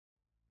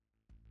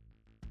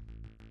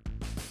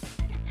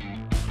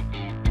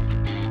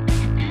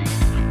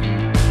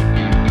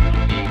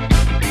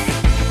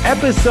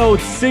Episode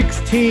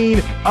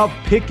 16 of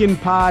Pick and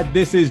Pod.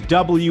 This is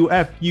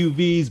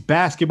WFUV's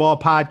basketball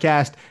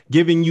podcast,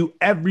 giving you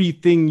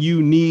everything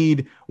you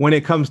need when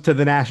it comes to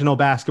the National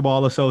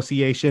Basketball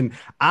Association.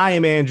 I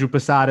am Andrew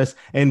Posadas,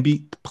 and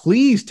be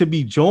pleased to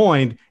be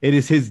joined. It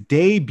is his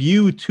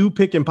debut to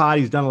Pick and Pod.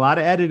 He's done a lot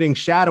of editing,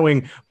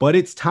 shadowing, but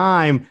it's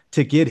time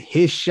to get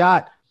his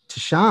shot to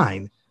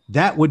shine.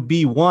 That would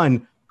be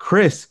one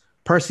Chris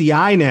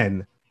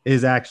Persiainen.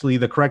 Is actually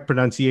the correct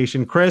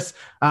pronunciation. Chris,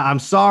 I'm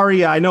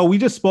sorry. I know we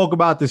just spoke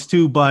about this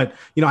too, but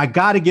I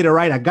got to get it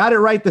right. I got it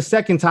right the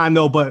second time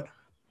though, but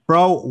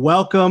bro,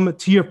 welcome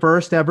to your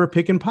first ever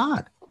Pick and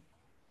Pod.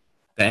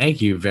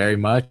 Thank you very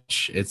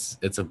much. It's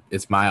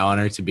my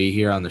honor to be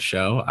here on the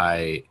show.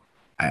 I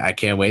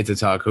can't wait to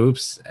talk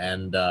hoops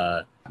and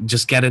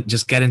just get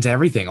into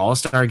everything.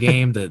 All-Star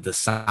game, the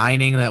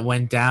signing that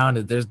went down.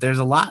 There's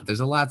a lot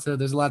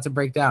to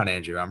break down,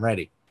 Andrew. I'm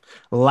ready.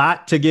 A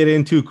lot to get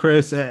into,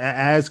 Chris.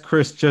 As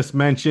Chris just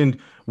mentioned,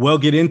 we'll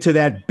get into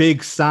that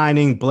big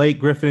signing, Blake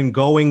Griffin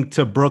going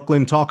to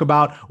Brooklyn, talk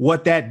about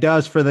what that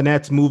does for the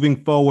Nets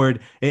moving forward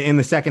in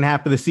the second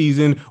half of the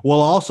season.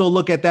 We'll also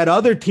look at that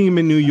other team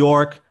in New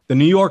York, the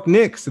New York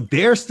Knicks.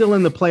 They're still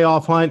in the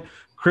playoff hunt.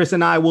 Chris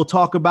and I will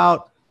talk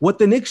about what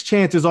the Knicks'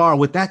 chances are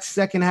with that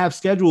second half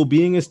schedule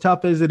being as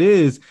tough as it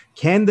is.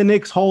 Can the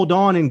Knicks hold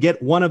on and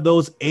get one of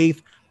those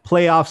 8th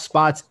playoff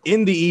spots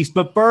in the East?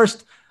 But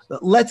first,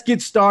 let's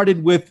get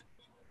started with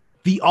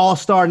the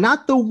All-Star,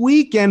 not the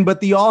weekend, but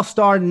the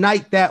All-Star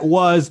night that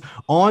was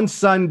on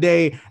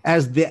Sunday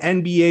as the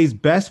NBA's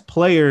best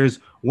players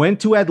went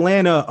to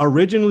Atlanta,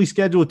 originally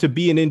scheduled to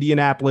be in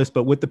Indianapolis,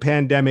 but with the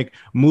pandemic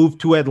moved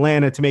to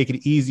Atlanta to make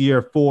it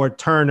easier for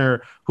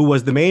Turner, who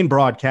was the main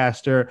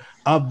broadcaster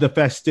of the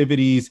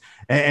festivities.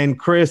 And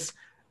Chris,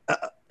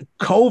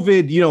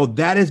 COVID,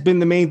 that has been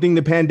the main thing,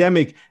 the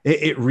pandemic.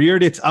 It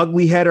reared its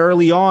ugly head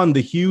early on,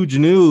 the huge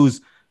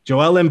news.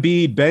 Joel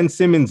Embiid, Ben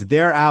Simmons,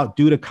 they're out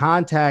due to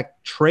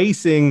contact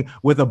tracing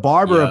with a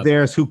barber of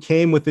theirs who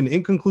came with an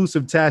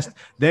inconclusive test,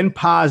 then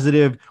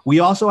positive.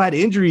 We also had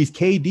injuries.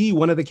 KD,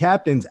 one of the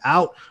captains,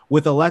 out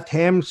with a left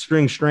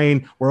hamstring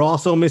strain. We're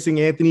also missing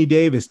Anthony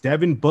Davis.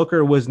 Devin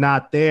Booker was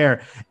not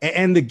there.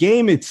 And the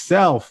game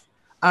itself,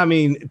 I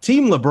mean,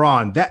 Team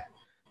LeBron,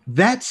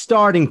 that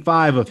starting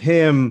five of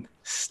him,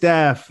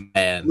 Steph,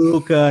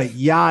 Luka,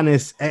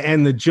 Giannis,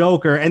 and the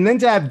Joker, and then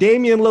to have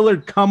Damian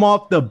Lillard come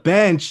off the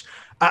bench,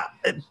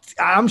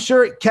 I'm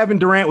sure Kevin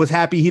Durant was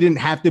happy he didn't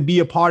have to be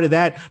a part of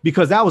that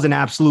because that was an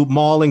absolute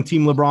mauling.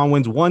 Team LeBron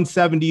wins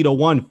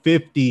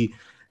 170-150.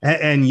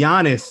 And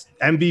Giannis,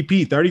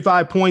 MVP,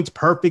 35 points,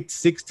 perfect,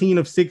 16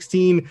 of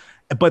 16.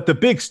 But the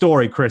big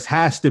story, Chris,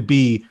 has to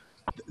be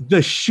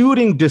the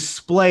shooting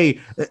display,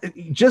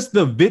 just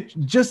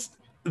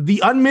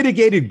the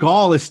unmitigated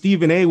gall, as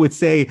Stephen A would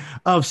say,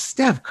 of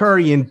Steph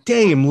Curry and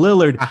Dame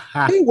Lillard.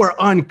 They were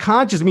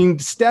unconscious. I mean,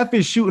 Steph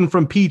is shooting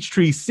from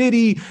Peachtree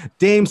City.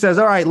 Dame says,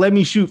 all right, let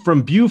me shoot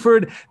from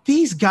Buford.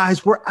 These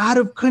guys were out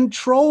of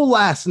control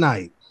last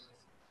night.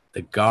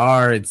 The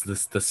guards,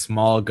 the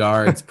small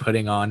guards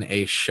putting on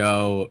a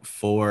show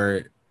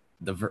for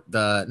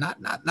the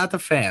not the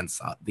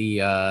fans,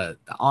 the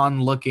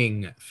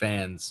onlooking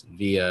fans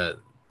via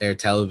their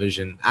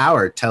television,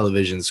 our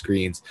television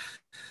screens.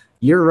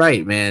 You're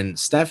right, man.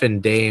 Steph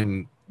and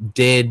Dame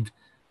did,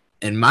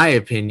 in my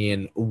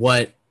opinion,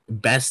 what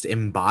best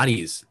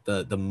embodies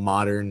the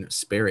modern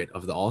spirit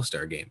of the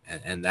All-Star game,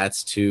 and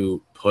that's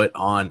to put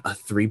on a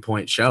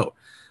 3-point show.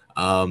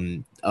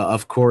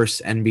 Of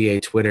course,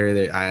 NBA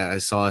Twitter, I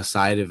saw a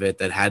side of it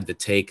that had the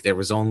take. There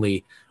was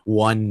only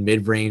one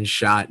mid-range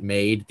shot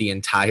made the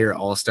entire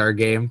All-Star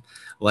game.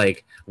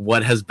 Like,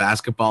 what has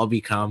basketball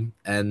become?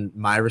 And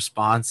my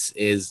response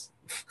is,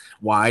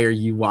 why are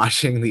you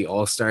watching the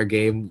All-Star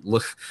game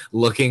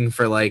looking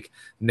for like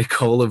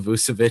Nikola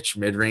Vucevic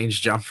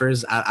mid-range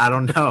jumpers? I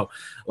don't know.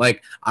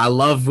 Like, I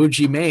love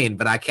Vucci Main,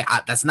 but I can't.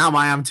 That's not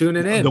why I'm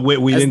tuning in.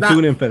 We didn't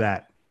tune in for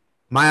that.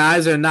 My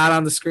eyes are not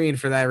on the screen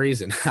for that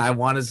reason. I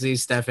want to see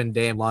Steph and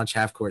Dame launch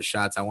half-court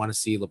shots. I want to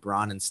see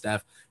LeBron and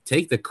Steph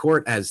take the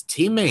court as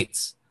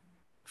teammates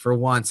for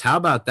once. How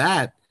about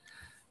that?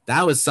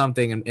 That was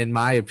something, in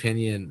my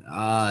opinion,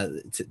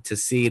 to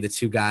see the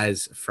two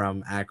guys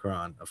from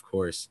Akron, of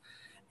course.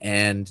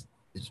 And,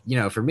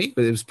 for me,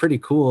 it was pretty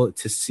cool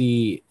to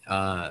see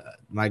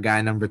my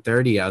guy number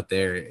 30 out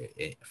there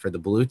for the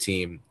blue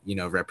team,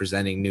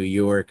 representing New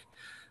York.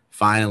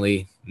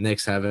 Finally,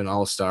 Knicks have an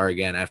all-star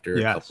again after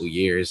a couple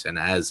years. And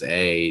as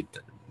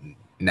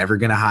never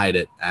going to hide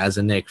it, as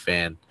a Knicks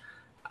fan,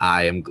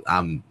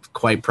 I'm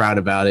quite proud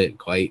about it,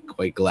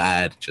 quite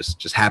glad,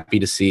 just happy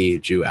to see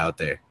Jew out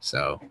there.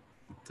 So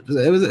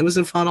it was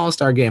a fun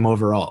All-Star game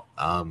overall.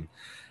 I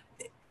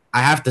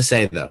have to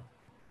say though,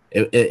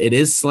 it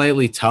is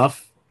slightly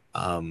tough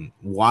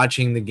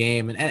watching the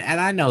game, and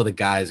I know the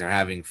guys are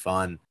having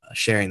fun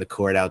sharing the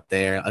court out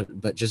there,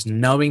 but just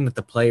knowing that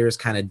the players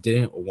kind of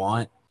didn't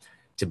want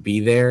to be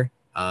there,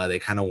 they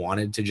kind of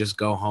wanted to just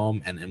go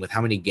home, and with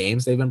how many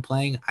games they've been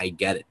playing, I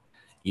get it,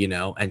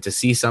 and to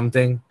see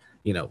something,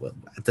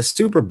 at the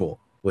Super Bowl,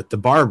 with the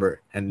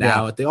barber, and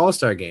now at the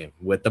All-Star game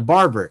with the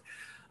barber.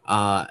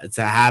 To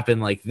happen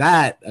like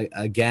that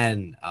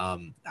again,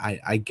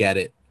 I get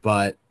it,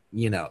 but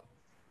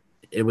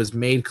it was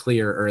made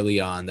clear early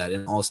on that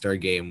an All-Star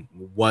game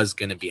was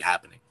going to be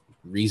happening.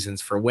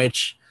 Reasons for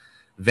which,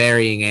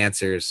 varying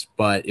answers,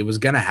 but it was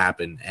going to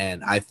happen.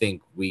 And I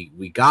think we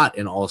got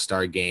an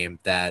All-Star game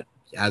that,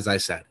 as I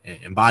said,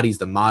 embodies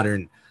the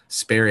modern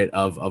spirit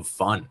of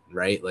fun,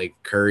 right? Like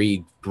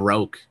Curry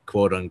broke,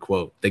 quote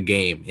unquote, the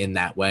game in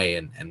that way.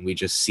 And we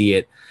just see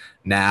it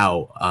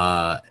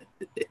now.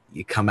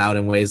 You come out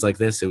in ways like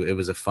this. It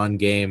was a fun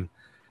game.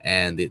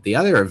 And the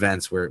other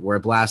events were a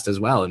blast as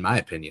well, in my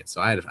opinion.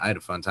 So I had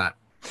a fun time.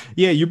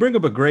 Yeah, you bring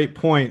up a great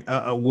point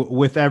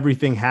with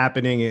everything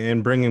happening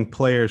and bringing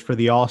players for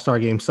the All-Star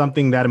game,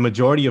 something that a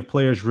majority of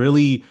players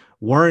really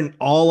weren't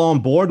all on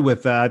board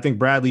with. I think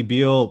Bradley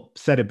Beal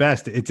said it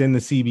best. It's in the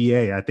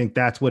CBA. I think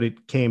that's what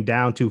it came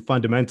down to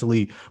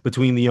fundamentally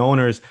between the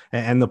owners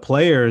and the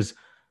players.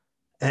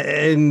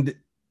 And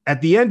at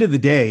the end of the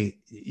day,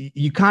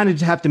 you kind of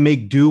just have to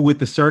make do with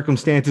the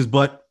circumstances,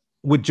 but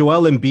with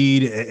Joel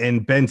Embiid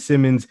and Ben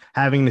Simmons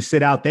having to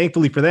sit out,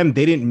 thankfully for them,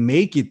 they didn't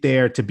make it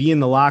there to be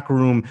in the locker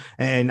room.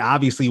 And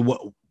obviously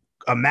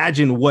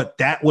imagine what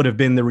that would have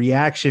been the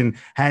reaction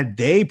had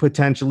they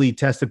potentially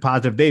tested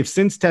positive. They've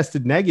since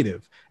tested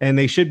negative, and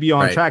they should be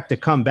on track to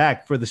come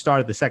back for the start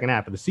of the second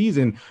half of the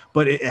season.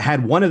 But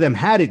had one of them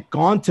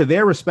gone to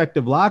their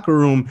respective locker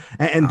room,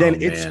 and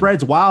then it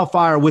spreads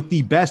wildfire with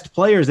the best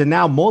players, and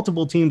now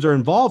multiple teams are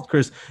involved,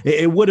 Chris,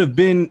 it would have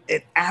been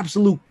an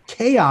absolute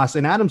chaos,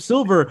 and Adam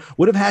Silver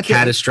would have had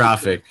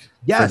catastrophic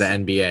for the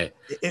NBA.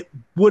 It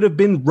would have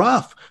been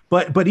rough.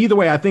 But either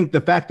way, I think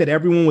the fact that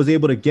everyone was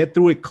able to get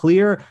through it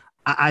clear,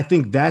 I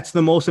think that's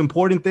the most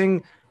important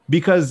thing,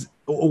 because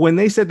when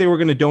they said they were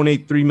going to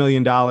donate $3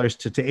 million to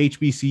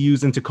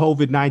HBCUs and to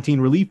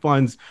COVID-19 relief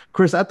funds,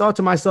 Chris, I thought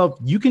to myself,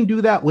 you can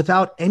do that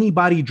without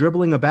anybody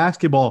dribbling a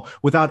basketball,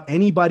 without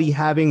anybody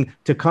having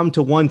to come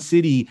to one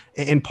city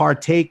and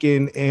partake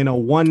in a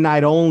one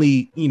night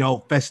only,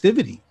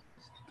 festivity.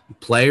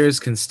 Players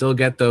can still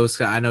get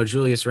those. I know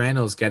Julius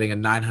Randle's getting a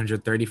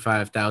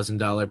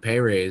 $935,000 pay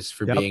raise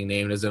for being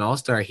named as an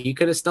All-Star. He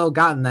could have still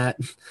gotten that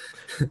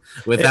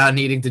without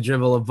needing to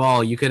dribble a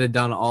ball. You could have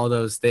done all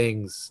those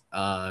things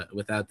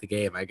without the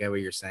game. I get what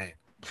you're saying.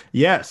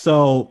 Yeah,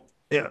 so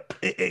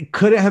it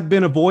could have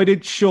been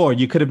avoided. Sure,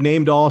 you could have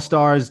named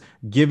All-Stars,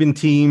 given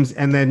teams,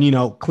 and then,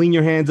 clean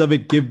your hands of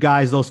it, give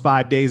guys those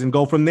 5 days and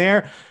go from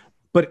there.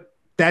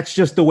 That's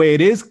just the way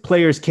it is.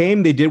 Players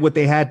came, they did what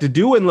they had to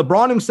do, and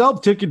LeBron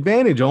himself took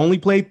advantage. Only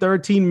played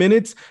 13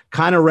 minutes,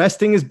 kind of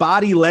resting his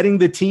body, letting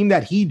the team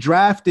that he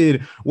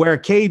drafted, where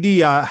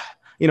KD,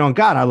 and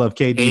God, I love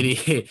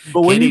KD.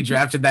 But when KD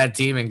drafted that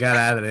team and got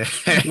out of there.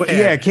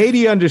 Yeah,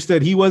 KD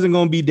understood he wasn't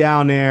going to be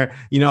down there.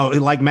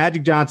 Like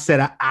Magic Johnson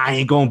said, I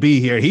ain't going to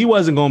be here. He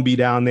wasn't going to be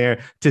down there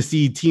to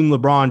see Team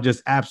LeBron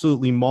just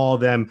absolutely maul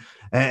them.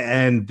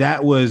 And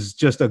that was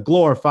just a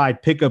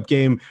glorified pickup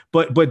game.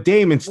 But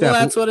Dame and Steph,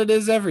 that's what it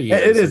is every year.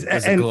 It is.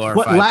 It's a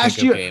glorified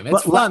pickup game.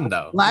 It's fun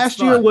though. Last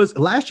year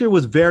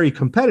was very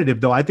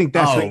competitive though. I think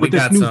that's with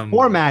this new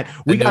format.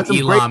 We got some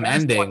Elam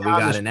ending. We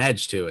got an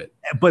edge to it.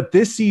 But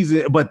this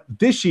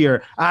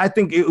year, I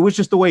think it was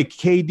just the way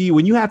KD,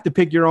 when you have to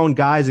pick your own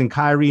guys, and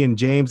Kyrie and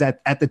James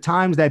at the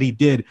times that he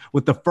did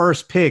with the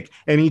first pick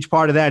in each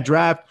part of that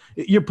draft,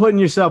 you're putting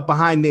yourself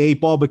behind the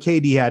 8 ball, but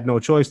KD had no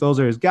choice. Those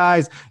are his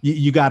guys.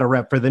 You got to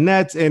rep for the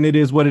Nets, and it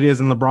is what it is.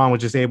 And LeBron was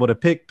just able to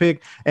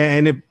pick.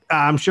 And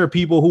I'm sure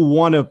people who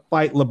want to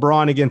fight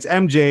LeBron against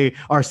MJ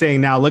are saying,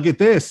 now look at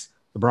this.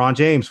 LeBron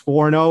James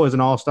 4-0 as an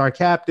All-Star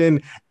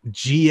captain,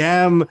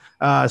 GM.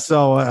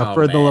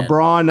 For the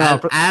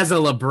LeBron, as a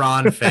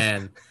LeBron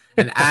fan,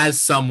 and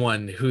as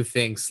someone who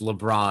thinks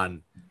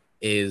LeBron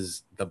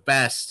is the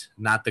best,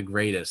 not the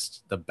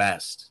greatest, the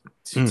best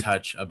to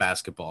touch a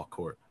basketball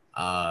court.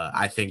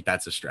 I think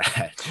that's a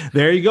stretch.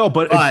 There you go.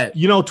 But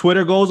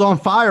Twitter goes on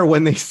fire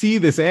when they see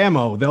this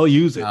ammo. They'll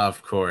use it.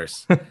 Of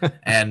course.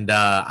 And,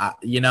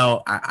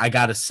 I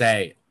got to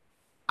say,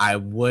 I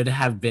would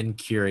have been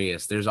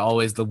curious. There's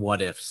always the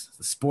what ifs.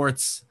 The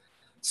sports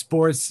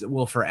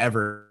will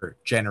forever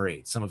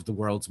generate some of the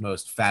world's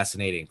most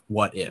fascinating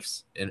what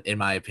ifs, in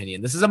my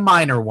opinion. This is a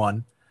minor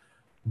one,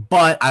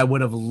 but I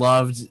would have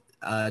loved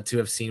to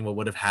have seen what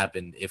would have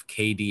happened if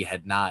KD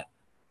had not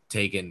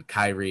taken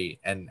Kyrie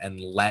and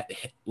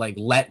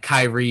let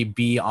Kyrie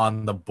be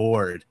on the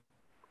board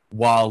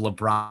while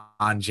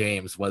LeBron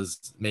James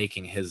was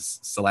making his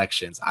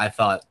selections. I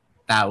thought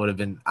that would have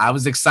been. I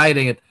was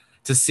excited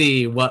to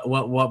see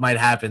what might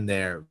happen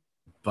there,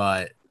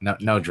 but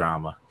no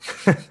drama.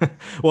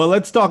 Well,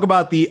 let's talk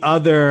about the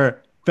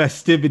other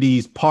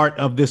festivities part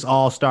of this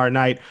All-Star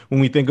night. When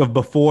we think of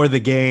before the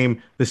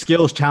game, the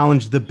skills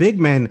challenge, the big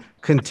men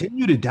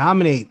continue to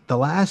dominate. The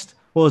last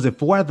 4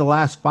 out of the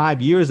last 5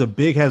 years, a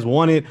big has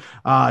won it.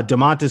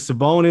 Domantas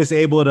Sabonis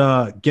able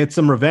to get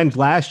some revenge.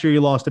 Last year, he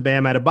lost to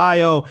Bam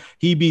Adebayo.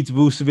 He beats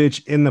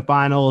Vucevic in the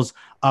finals.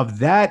 of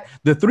that.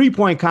 The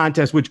 3-point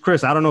contest, which,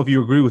 Chris, I don't know if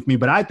you agree with me,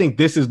 but I think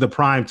this is the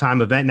prime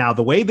time event now.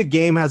 The way the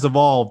game has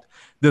evolved,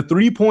 the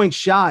 3-point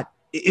shot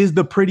is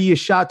the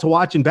prettiest shot to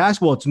watch in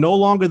basketball. It's no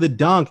longer the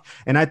dunk.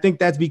 And I think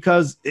that's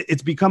because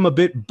it's become a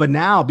bit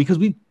banal because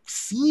we've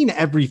seen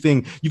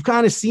everything. You've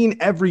kind of seen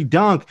every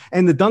dunk,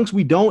 and the dunks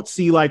we don't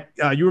see, like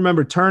you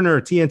remember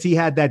Turner, TNT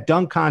had that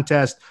dunk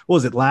contest. What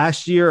was it,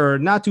 last year or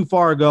not too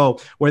far ago,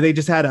 where they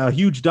just had a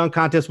huge dunk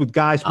contest with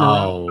guys from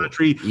around the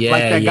country,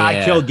 like that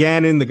guy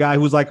Kilgannon, the guy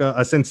who's like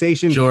a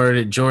sensation.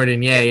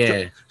 Jordan.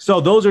 Yeah.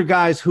 So those are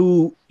guys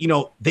who, you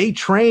know, they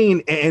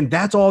train and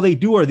that's all they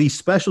do are these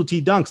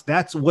specialty dunks.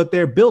 That's what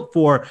they're built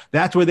for.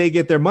 That's where they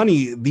get their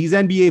money. These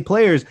NBA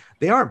players,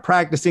 they aren't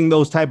practicing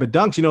those type of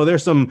dunks. You know,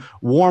 there's some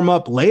warm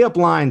up layup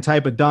line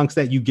type of dunks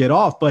that you get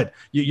off, but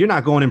you're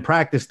not going in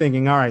practice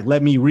thinking, all right,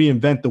 let me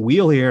reinvent the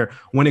wheel here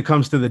when it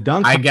comes to the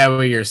dunk. I get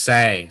what you're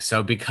saying.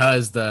 So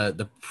because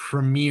the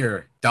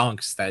premier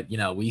dunks that, you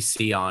know, we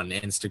see on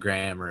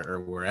Instagram or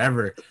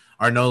wherever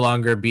are no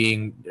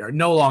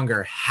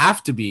longer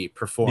have to be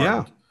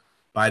performed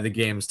by the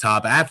game's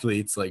top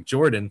athletes like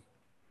Jordan.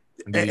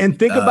 And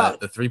think about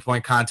the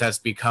 3-point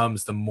contest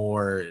becomes the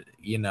more,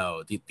 you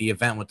know, the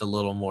event with a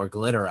little more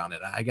glitter on it.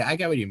 I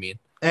get what you mean.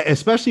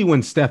 Especially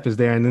when Steph is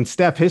there. And then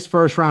Steph, his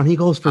first round, he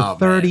goes for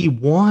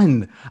 31.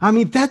 Man. I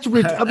mean,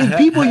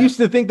 people used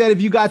to think that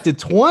if you got to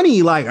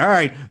 20, like, all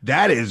right,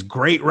 that is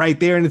great right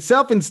there in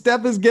itself. And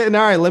Steph is getting,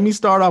 all right, let me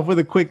start off with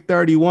a quick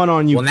 31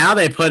 on you. Well, now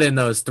they put in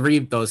those three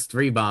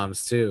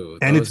bombs too.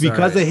 And it's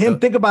because of him.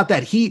 Think about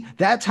that.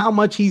 That's how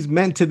much he's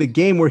meant to the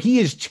game, where he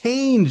has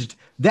changed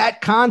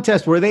that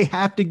contest where they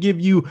have to give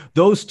you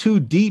those 2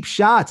 deep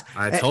shots.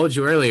 I told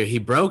you earlier, he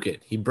broke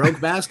it. He broke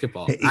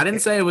basketball. I didn't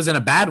say it was in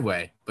a bad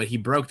way, but he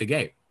broke the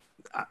game.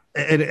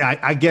 And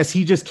I guess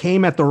he just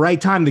came at the right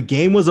time. The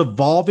game was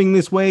evolving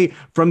this way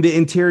from the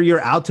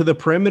interior out to the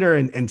perimeter,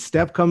 and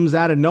Steph comes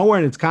out of nowhere.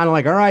 And it's kind of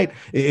like, all right,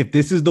 if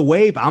this is the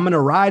wave, I'm going to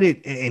ride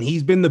it. And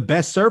he's been the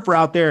best surfer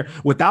out there,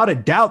 without a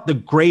doubt, the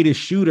greatest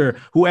shooter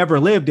who ever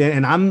lived.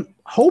 And I'm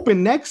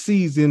hoping next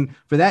season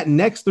for that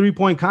next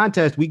 3-point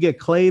contest, we get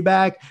Clay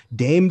back.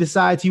 Dame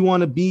decides he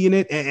want to be in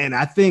it. And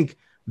I think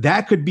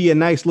that could be a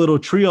nice little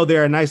trio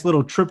there, a nice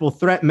little triple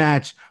threat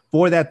match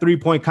for that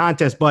 3-point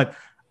contest. But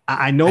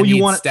I know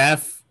you want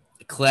Steph,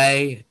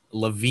 Clay,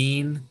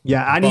 Levine.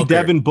 Yeah, I need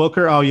Devin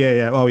Booker. Oh,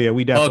 yeah.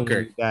 We definitely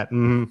need that.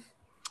 Mm-hmm.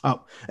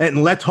 Oh,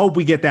 and let's hope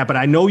we get that. But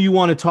I know you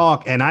want to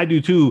talk, and I do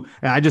too.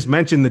 And I just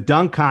mentioned the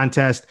dunk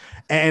contest,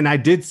 and I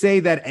did say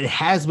that it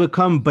has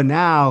become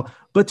banal.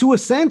 But to a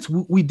sense,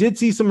 we did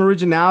see some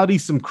originality,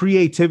 some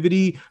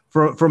creativity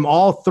from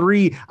all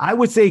three. I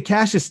would say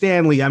Cassius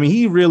Stanley, I mean,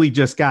 he really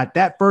just got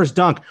that first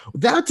dunk.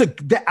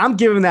 I'm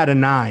giving that a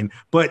 9.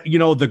 But, you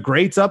know, the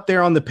greats up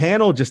there on the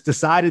panel just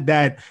decided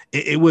that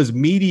it was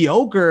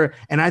mediocre.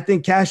 And I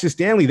think Cassius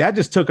Stanley, that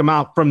just took him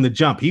out from the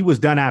jump. He was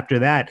done after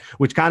that,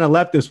 which kind of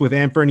left us with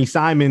Anthony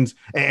Simons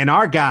and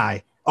our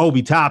guy,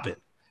 Obi Toppin.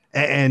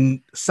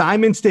 And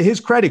Simons, to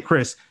his credit,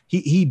 Chris,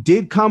 he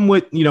did come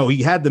with, you know,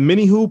 he had the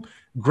mini hoop,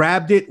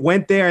 grabbed it,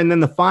 went there, and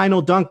then the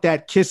final dunk,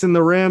 that kiss in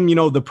the rim, you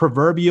know, the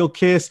proverbial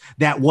kiss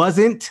that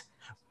wasn't.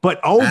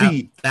 But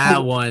Obi,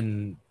 that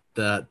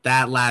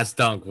last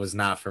dunk was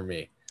not for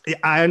me.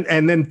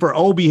 And then for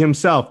Obi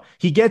himself,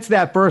 he gets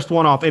that first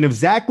one off. And if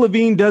Zach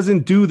LaVine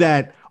doesn't do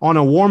that on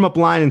a warm-up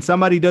line and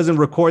somebody doesn't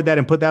record that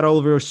and put that all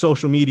over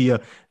social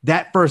media,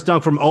 that first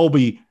dunk from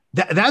Obi,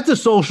 that's a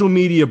social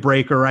media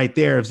breaker right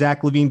there. If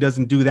Zach LaVine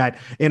doesn't do that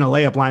in a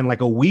layup line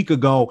like a week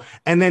ago,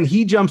 and then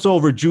he jumps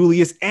over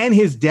Julius and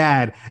his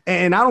dad.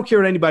 And I don't care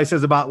what anybody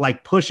says about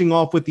like pushing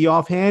off with the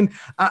offhand.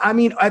 I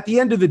mean, at the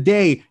end of the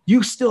day,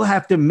 you still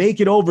have to make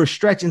it over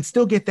stretch and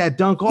still get that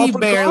dunk off. He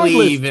barely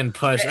even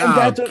pushed.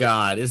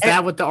 God. Is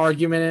that what the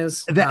argument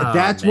is?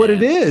 That's what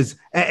it is.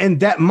 And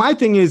that my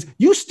thing is,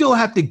 you still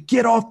have to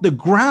get off the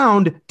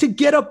ground to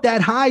get up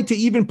that high to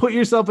even put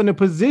yourself in a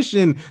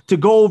position to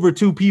go over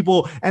 2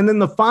 people. And then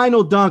the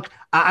final dunk,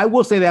 I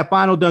will say that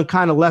final dunk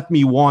kind of left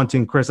me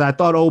wanting, Chris. I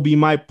thought Obi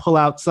might pull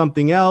out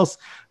something else,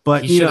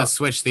 but he should have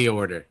switched the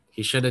order.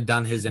 He should have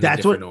done his in a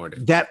different order.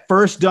 That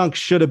first dunk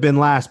should have been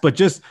last. But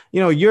just,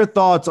 you know, your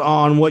thoughts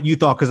on what you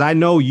thought, because I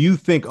know you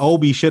think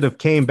Obi should have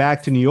came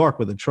back to New York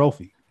with a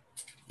trophy.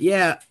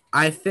 Yeah,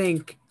 I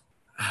think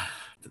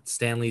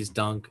Stanley's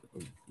dunk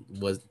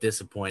was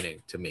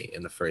disappointing to me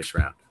in the first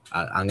round.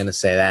 I'm going to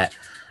say that.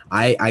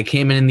 I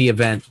came in the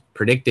event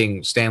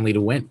predicting Stanley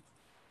to win.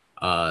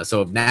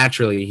 So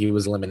naturally he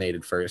was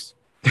eliminated first.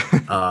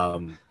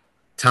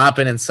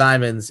 Toppin and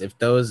Simons, if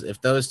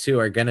those two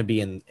are going to be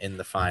in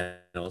the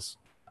finals,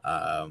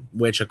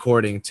 which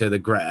according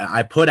to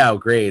I put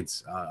out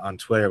grades on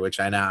Twitter, which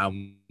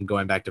I'm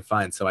going back to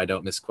find so I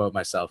don't misquote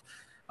myself.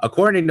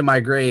 According to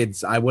my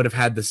grades, I would have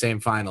had the same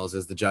finals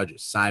as the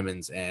judges,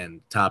 Simons and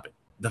Toppin.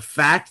 The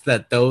fact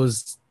that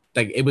those,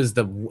 like, it was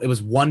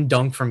one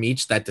dunk from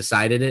each that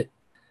decided it,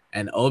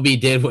 and Obi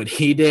did what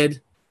he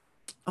did.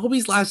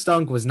 Obi's last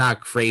dunk was not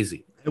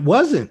crazy. It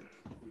wasn't.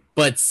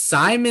 But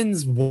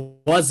Simons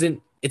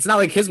wasn't. It's not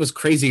like his was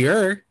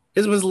crazier.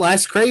 His was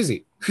less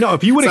crazy. No,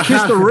 if he would have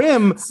kissed the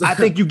rim, so- I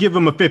think you give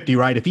him a 50,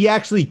 right? If he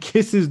actually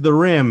kisses the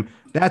rim,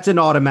 that's an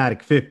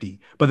automatic 50.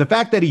 But the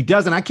fact that he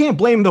doesn't, I can't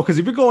blame him though, because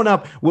if you're going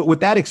up with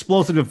that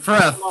explosive for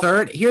a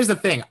third, here's the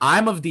thing.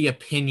 I'm of the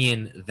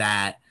opinion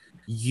that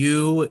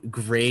you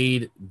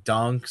grade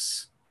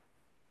dunks,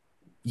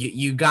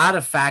 you got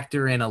to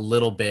factor in a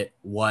little bit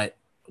what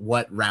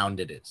round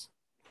it is,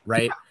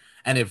 right? Yeah.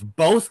 And if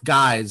both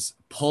guys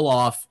pull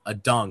off a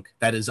dunk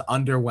that is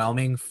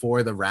underwhelming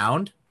for the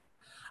round,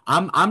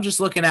 I'm just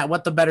looking at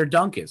what the better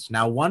dunk is.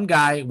 Now, one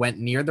guy went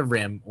near the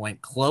rim,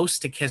 went close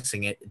to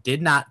kissing it,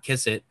 did not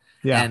kiss it,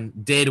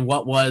 and did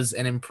what was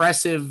an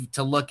impressive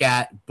to look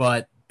at,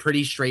 but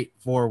pretty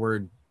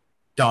straightforward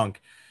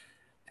dunk.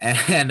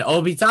 And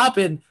Obi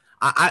Toppin,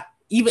 I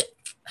even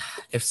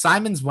if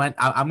Simons went,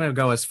 I'm going to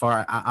go as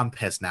far. I'm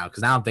pissed now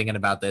because now I'm thinking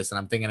about this and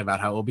I'm thinking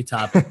about how Obi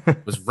Toppin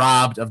was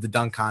robbed of the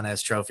dunk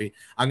contest trophy.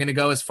 I'm going to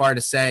go as far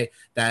to say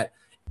that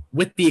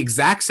with the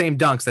exact same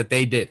dunks that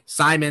they did,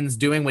 Simons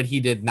doing what he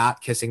did,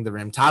 not kissing the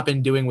rim,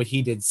 Toppin doing what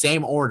he did,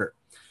 same order.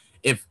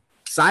 If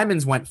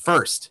Simons went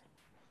first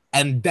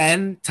and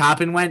then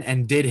Toppin went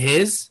and did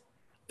his,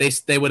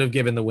 they would have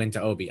given the win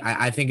to Obi.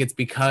 I think it's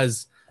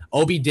because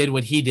Obi did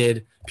what he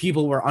did.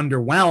 People were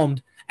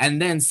underwhelmed. And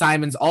then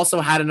Simons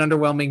also had an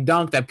underwhelming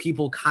dunk that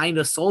people kind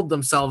of sold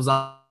themselves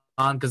on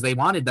because they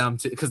wanted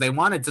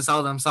to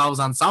sell themselves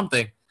on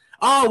something.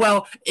 Oh,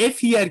 well, if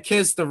he had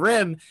kissed the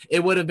rim,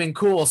 it would have been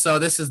cool. So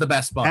this is the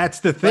best bump. That's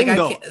the thing,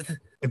 though.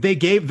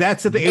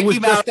 That's the thing. It was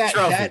just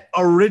that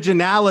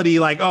originality.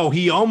 Like, oh,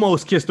 he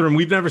almost kissed the rim.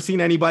 We've never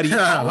seen anybody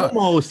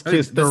almost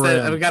kiss the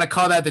rim. We got to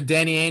call that the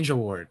Danny Ainge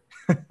Award.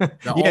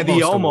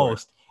 The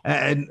almost.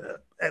 And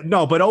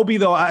no, but Obi,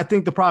 though, I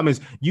think the problem is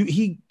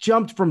he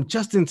jumped from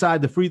just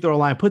inside the free throw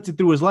line, puts it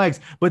through his legs,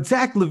 but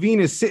Zach LaVine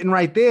is sitting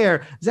right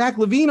there. Zach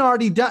LaVine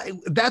already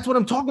done. That's what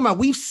I'm talking about.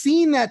 We've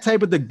seen that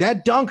type of thing.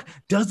 That dunk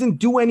doesn't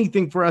do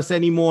anything for us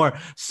anymore.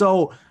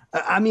 So,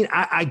 I mean,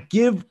 I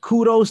give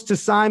kudos to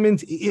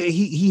Simons.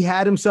 He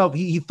had himself.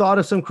 He thought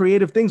of some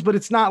creative things, but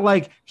it's not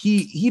like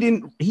he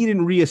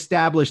didn't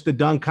reestablish the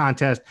dunk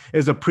contest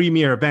as a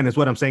premier event. Is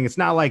what I'm saying. It's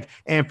not like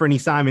Anthony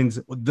Simons,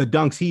 the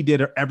dunks he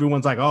did.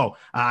 Everyone's like, oh,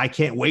 I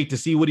can't wait to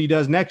see what he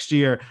does next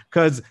year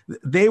because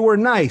they were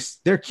nice.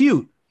 They're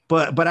cute,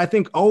 but I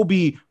think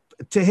Obi.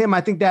 To him,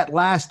 I think that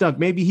last dunk,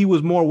 maybe he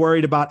was more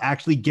worried about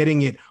actually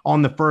getting it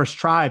on the first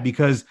try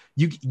because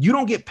you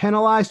don't get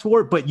penalized for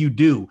it, but you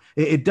do.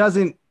 It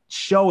doesn't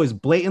show as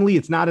blatantly.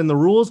 It's not in the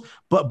rules,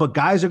 but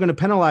guys are going to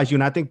penalize you.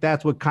 And I think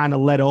that's what kind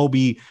of led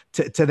Obi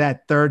to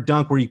that third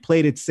dunk where he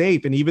played it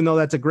safe. And even though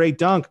that's a great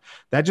dunk,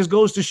 that just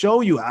goes to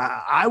show you,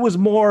 I was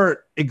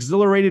more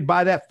exhilarated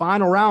by that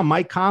final round.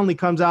 Mike Conley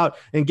comes out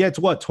and gets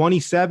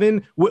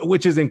 27,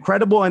 which is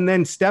incredible. And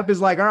then Steph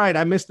is like, all right,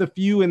 I missed a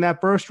few in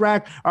that first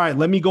rack. All right,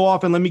 let me go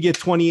off and let me get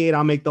 28.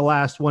 I'll make the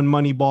last one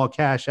money ball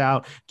cash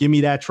out. Give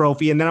me that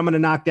trophy. And then I'm going to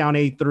knock down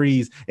 8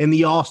 threes in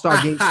the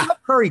All-Star game.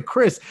 Steph Curry,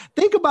 Chris,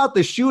 think about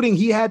the shooting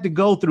he had to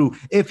go through.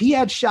 If he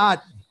had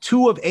shot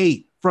 2 of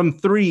 8 from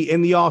 3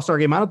 in the All-Star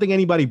game, I don't think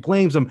anybody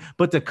blames him,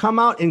 but to come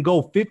out and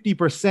go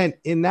 50%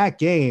 in that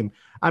game,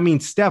 I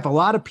mean, Steph, a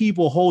lot of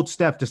people hold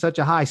Steph to such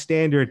a high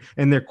standard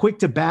and they're quick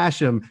to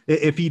bash him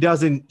if he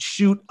doesn't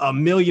shoot a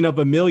million of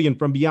a million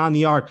from beyond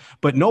the arc,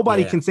 but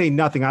nobody can say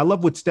nothing. I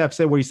love what Steph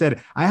said, where he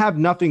said, I have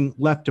nothing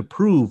left to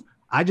prove.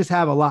 I just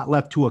have a lot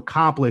left to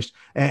accomplish.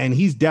 And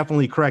he's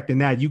definitely correct in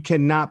that. You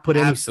cannot put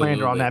any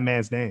slander on that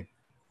man's name.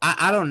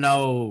 I don't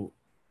know.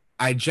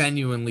 I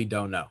genuinely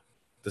don't know.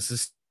 This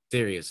is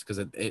serious because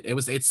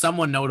it's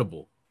someone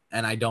notable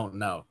and I don't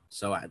know.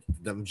 So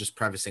I'm just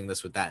prefacing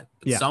this with that.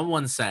 But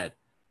someone said,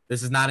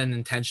 this is not an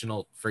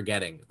intentional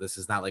forgetting. This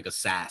is not like a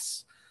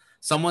sass.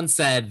 Someone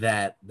said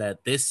that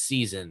this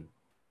season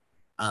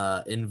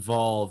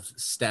involved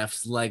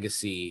Steph's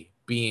legacy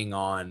being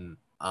on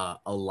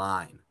a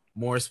line,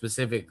 more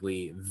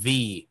specifically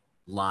the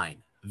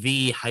line,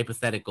 the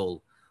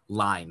hypothetical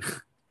line,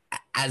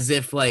 as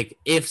if like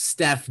if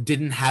Steph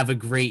didn't have a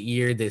great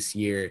year this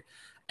year,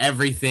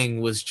 everything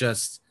was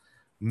just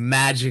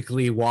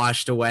magically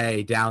washed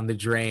away down the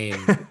drain.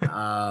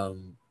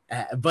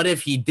 But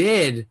if he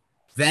did,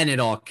 then it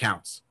all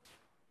counts.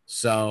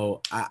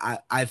 So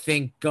I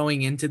think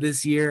going into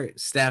this year,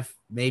 Steph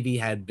maybe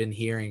had been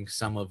hearing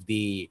some of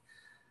the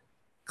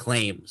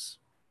claims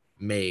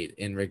made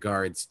in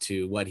regards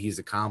to what he's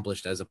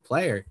accomplished as a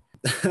player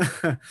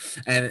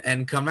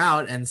and come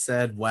out and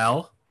said,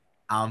 well,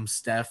 I'm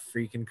Steph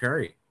freaking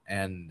Curry.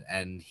 And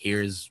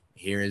here is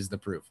the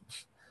proof.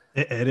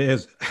 It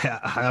is.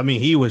 I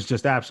mean, he was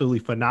just absolutely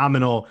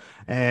phenomenal.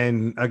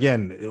 And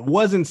again, it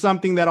wasn't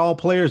something that all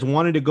players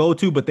wanted to go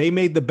to, but they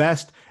made the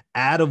best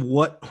out of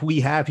what we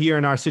have here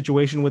in our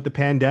situation with the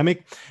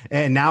pandemic.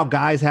 And now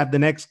guys have the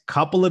next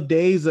couple of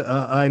days.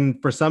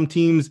 And for some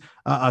teams,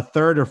 a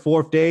third or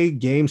fourth day.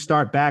 Games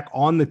start back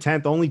on the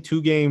 10th, only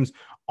 2 games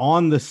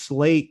on the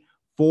slate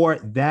for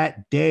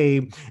that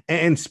day.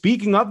 And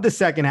speaking of the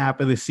second half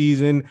of the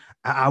season,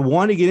 I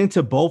want to get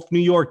into both New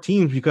York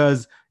teams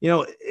because,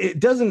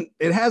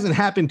 it hasn't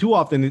happened too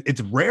often.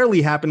 It's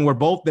rarely happened where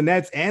both the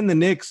Nets and the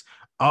Knicks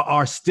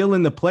are still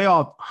in the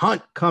playoff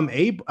hunt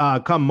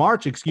come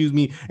March,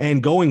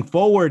 and going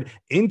forward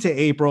into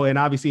April. And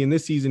obviously in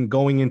this season,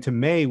 going into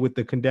May with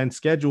the condensed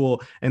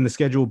schedule and the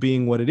schedule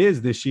being what it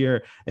is this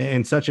year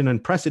and such an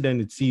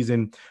unprecedented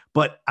season.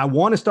 But I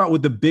want to start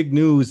with the big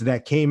news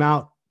that came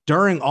out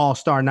during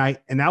All-Star night,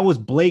 and that was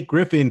Blake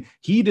Griffin.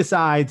 He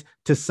decides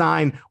to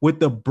sign with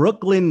the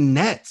Brooklyn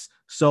Nets.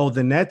 So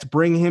the Nets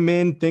bring him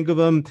in, think of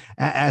him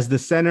as the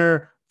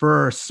center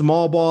for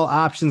small ball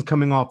options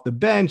coming off the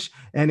bench.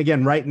 And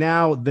again, right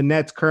now, the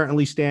Nets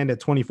currently stand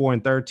at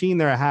 24-13.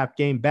 They're a half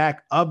game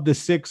back of the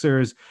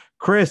Sixers.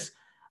 Chris,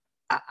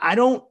 I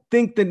don't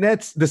think the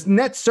Nets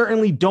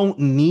certainly don't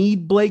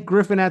need Blake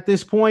Griffin at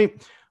this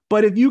point.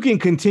 But if you can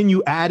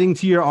continue adding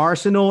to your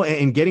arsenal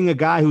and getting a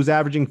guy who's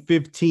averaging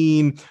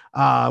 15,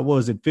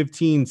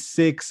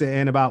 6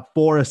 and about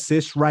 4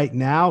 assists right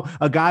now,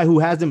 a guy who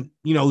hasn't,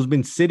 who's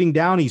been sitting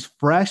down, he's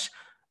fresh.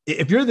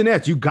 If you're the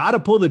Nets, you got to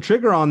pull the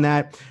trigger on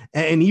that.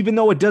 And even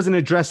though it doesn't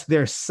address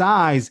their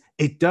size,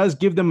 it does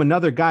give them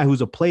another guy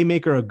who's a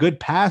playmaker, a good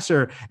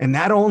passer, and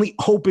that only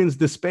opens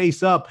the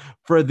space up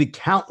for the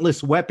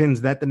countless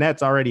weapons that the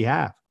Nets already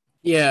have.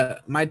 Yeah,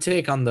 my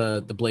take on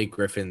the Blake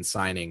Griffin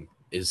signing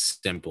is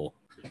simple.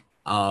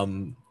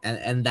 And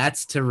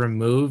that's to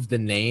remove the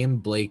name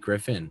Blake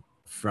Griffin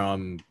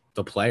from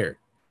the player.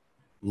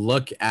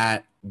 Look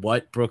at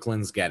what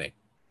Brooklyn's getting.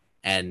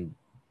 And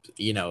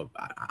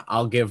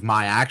I'll give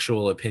my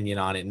actual opinion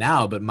on it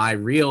now, but my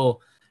real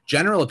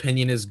general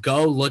opinion is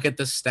go look at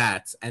the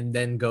stats and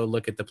then go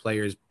look at the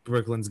players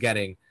Brooklyn's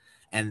getting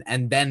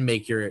and then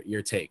make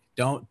your take.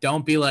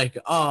 Don't be like,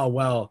 oh,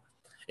 well,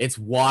 it's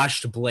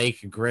washed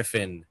Blake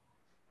Griffin,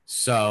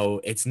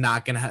 so it's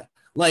not going to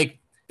like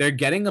they're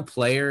getting a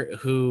player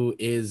who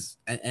is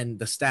and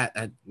the stat,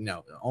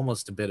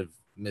 almost a bit of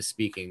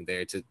misspeaking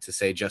there to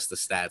say just the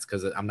stats,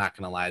 because I'm not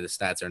gonna lie, the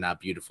stats are not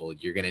beautiful.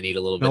 You're gonna need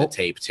a little bit of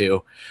tape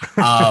too.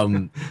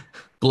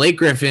 Blake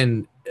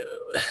Griffin,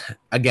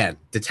 again,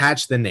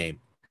 detach the name.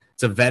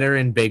 It's a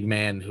veteran big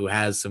man who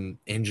has some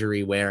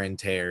injury wear and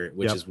tear,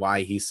 which is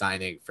why he's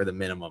signing for the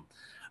minimum.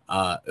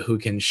 Who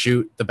can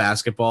shoot the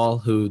basketball,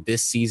 who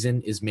this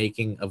season is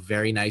making a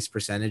very nice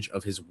percentage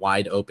of his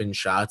wide open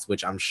shots,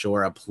 which I'm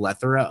sure a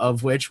plethora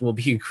of which will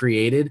be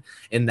created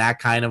in that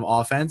kind of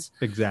offense.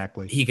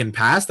 Exactly. He can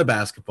pass the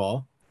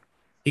basketball.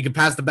 He can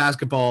pass the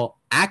basketball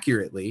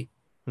accurately.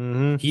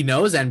 Mm-hmm. He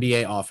knows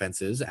NBA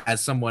offenses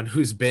as someone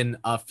who's been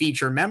a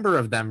feature member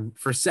of them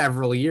for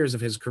several years of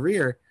his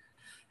career.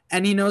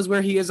 And he knows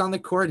where he is on the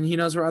court, and he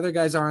knows where other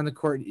guys are on the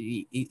court.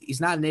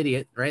 He's not an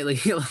idiot, right?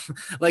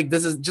 Like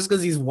this is just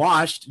because he's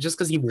washed, just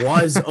because he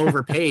was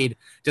overpaid,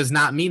 does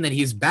not mean that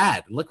he's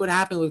bad. Look what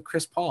happened with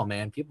Chris Paul,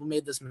 man. People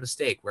made this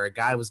mistake where a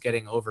guy was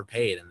getting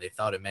overpaid, and they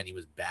thought it meant he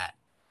was bad.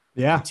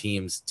 Yeah,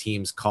 and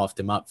teams coughed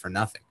him up for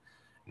nothing.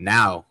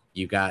 Now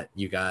you got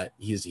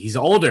he's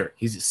older.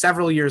 He's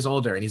several years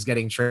older, and he's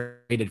getting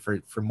traded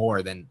for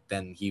more than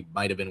he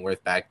might have been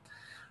worth back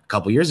a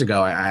couple years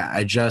ago.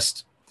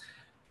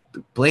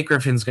 Blake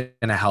Griffin's going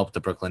to help the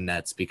Brooklyn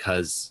Nets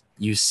because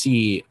you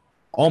see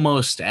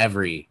almost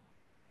every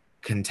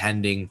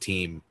contending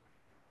team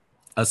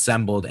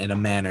assembled in a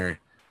manner,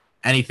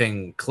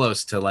 anything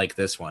close to like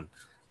this one,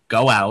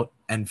 go out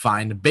and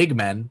find big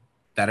men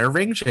that are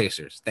ring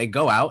chasers. They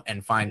go out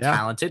and find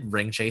talented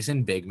ring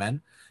chasing big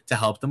men to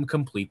help them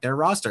complete their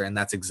roster. And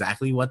that's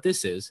exactly what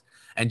this is.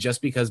 And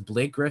just because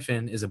Blake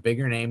Griffin is a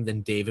bigger name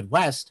than David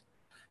West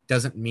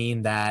doesn't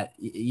mean that,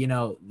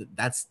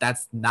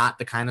 that's not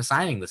the kind of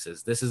signing this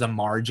is. This is a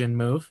margin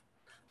move.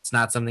 It's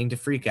not something to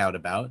freak out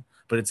about,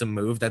 but it's a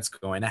move that's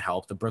going to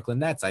help the Brooklyn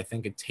Nets. I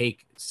think a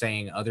take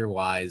saying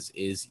otherwise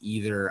is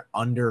either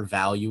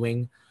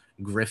undervaluing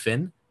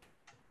Griffin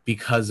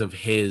because of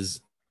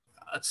his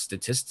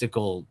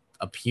statistical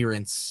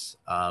appearance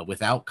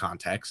without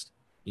context.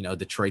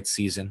 Detroit's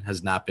season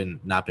has not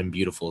been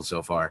beautiful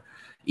so far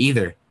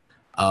either.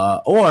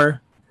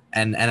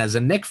 And as a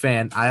Knicks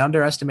fan, I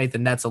underestimate the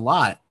Nets a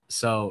lot.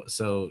 So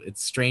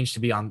it's strange to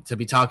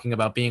be talking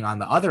about being on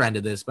the other end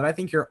of this, but I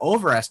think you're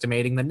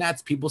overestimating the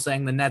Nets. People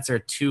saying the Nets are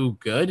too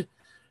good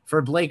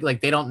for Blake,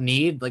 like they don't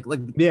need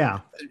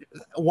yeah.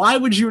 Why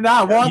would you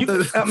not want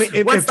what's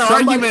the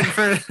argument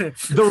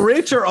for the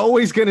rich are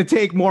always going to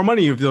take more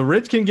money. If the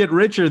rich can get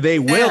richer, they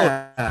will.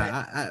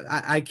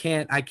 I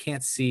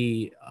can't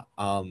see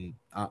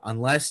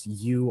unless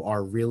you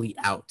are really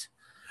out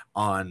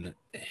on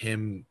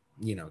him.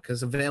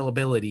 Because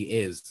availability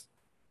is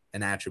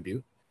an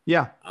attribute.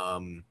 Yeah.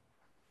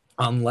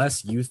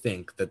 Unless you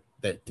think that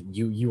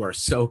you are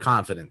so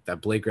confident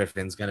that Blake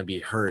Griffin's going to be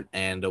hurt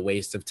and a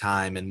waste of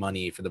time and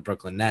money for the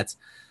Brooklyn Nets,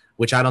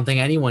 which I don't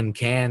think anyone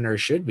can or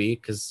should be,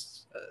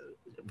 because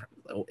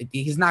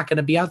he's not going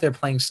to be out there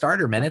playing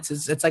starter minutes.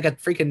 It's like a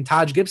freaking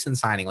Taj Gibson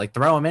signing. Like,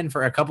 throw him in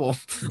for a couple.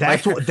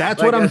 That's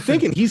what I'm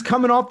thinking. He's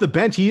coming off the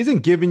bench. He isn't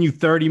giving you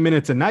 30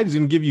 minutes a night. He's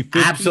going to give you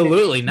 15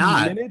 absolutely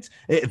not minutes.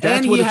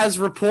 And he has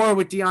rapport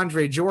with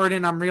DeAndre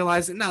Jordan. I'm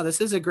realizing, no,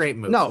 this is a great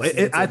move. No,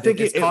 I think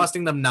it's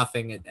costing them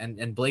nothing.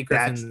 And Blake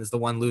Griffin is the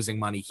one losing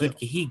money.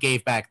 He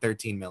gave back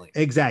 $13 million.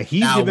 Exactly.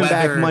 He's giving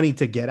back money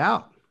to get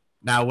out.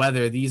 Now,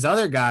 whether these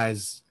other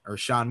guys or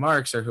Sean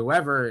Marks or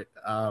whoever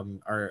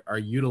are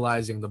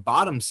utilizing the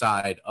bottom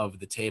side of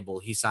the table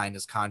he signed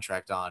his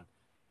contract on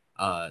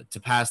to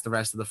pass the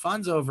rest of the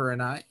funds over,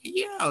 and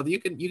you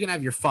can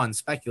have your fun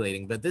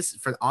speculating, but this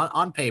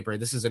on paper,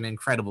 this is an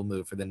incredible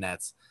move for the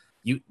Nets.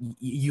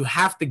 You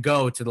have to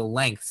go to the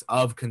lengths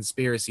of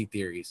conspiracy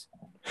theories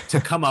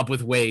to come up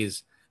with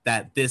ways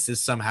that this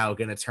is somehow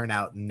going to turn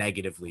out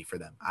negatively for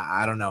them.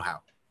 I don't know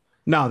how.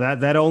 No,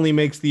 that only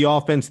makes the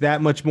offense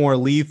that much more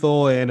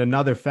lethal, and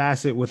another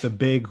facet with a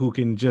big who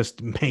can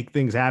just make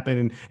things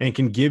happen and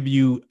can give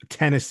you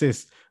 10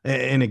 assists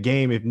in a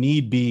game if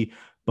need be.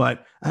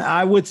 But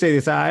I would say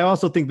this. I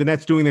also think the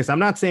Nets doing this. I'm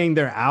not saying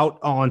they're out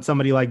on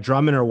somebody like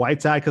Drummond or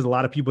Whiteside, because a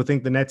lot of people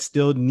think the Nets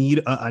still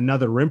need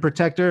another rim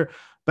protector.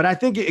 But I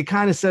think it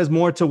kind of says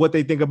more to what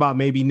they think about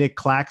maybe Nick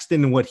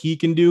Claxton and what he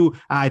can do.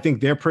 I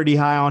think they're pretty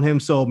high on him.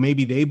 So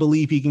maybe they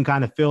believe he can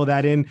kind of fill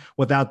that in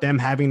without them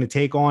having to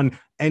take on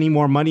any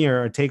more money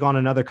or take on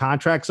another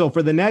contract. So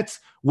for the Nets,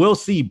 we'll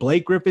see.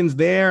 Blake Griffin's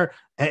there,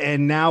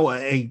 and now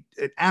an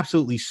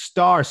absolutely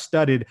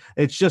star-studded.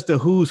 It's just a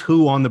who's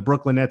who on the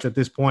Brooklyn Nets at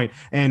this point.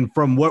 And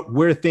from what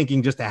we're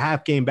thinking, just a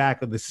half game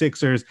back of the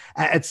Sixers,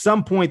 at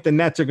some point the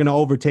Nets are going to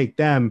overtake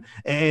them.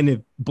 And if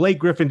Blake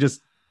Griffin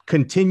just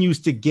continues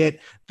to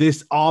get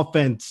this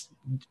offense,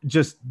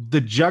 just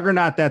the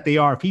juggernaut that they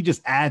are, if he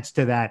just adds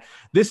to that,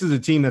 this is a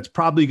team that's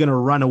probably going to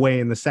run away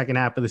in the second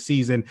half of the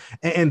season,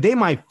 and they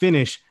might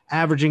finish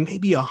averaging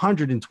maybe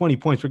 120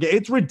 points per game.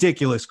 It's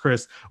ridiculous,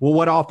 Chris. Well,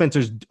 what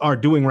offenses are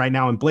doing right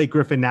now, and Blake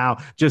Griffin now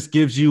just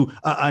gives you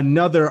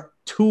another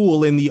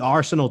tool in the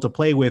arsenal to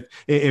play with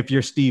if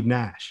you're Steve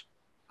Nash.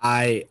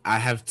 I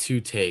have two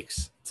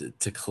takes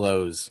to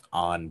close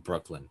on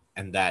Brooklyn,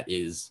 and that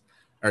is,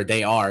 or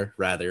they are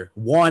rather,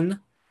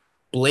 one,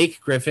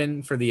 Blake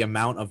Griffin, for the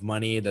amount of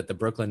money that the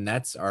Brooklyn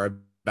Nets are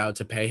about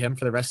to pay him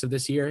for the rest of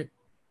this year,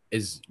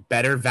 is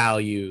better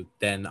value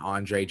than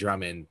Andre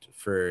Drummond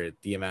for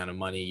the amount of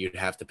money you'd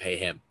have to pay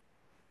him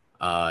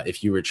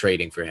if you were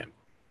trading for him.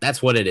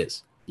 That's what it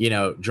is. You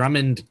know,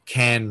 Drummond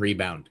can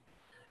rebound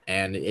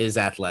and is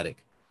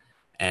athletic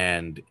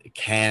and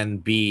can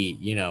be,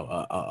 you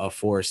know, a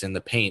force in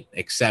the paint,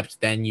 except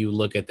then you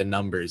look at the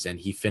numbers and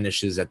he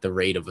finishes at the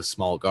rate of a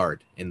small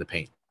guard in the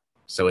paint.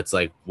 So it's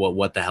like,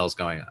 what the hell's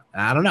going on?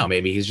 I don't know.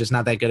 Maybe he's just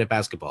not that good at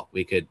basketball.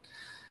 We could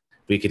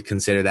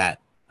consider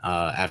that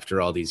after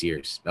all these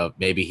years.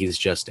 Maybe he's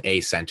just a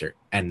center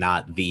and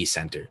not the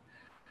center.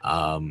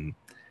 To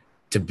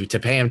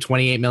pay him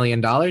 $28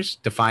 million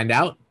to find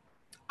out,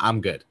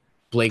 I'm good.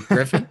 Blake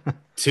Griffin,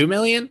 $2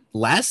 million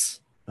less.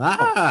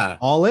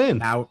 All in.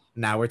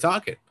 Now we're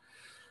talking.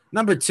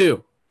 Number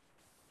two,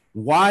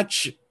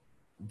 watch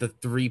the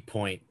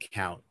 3-point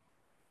count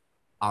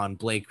on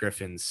Blake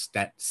Griffin's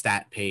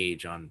stat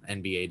page on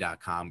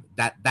NBA.com.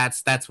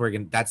 That's where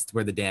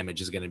the damage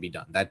is going to be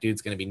done. That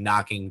dude's going to be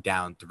knocking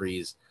down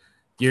threes.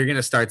 You're going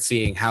to start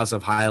seeing House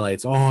of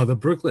Highlights. Oh, the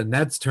Brooklyn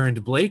Nets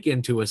turned Blake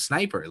into a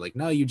sniper. Like,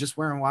 no, you just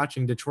weren't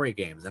watching Detroit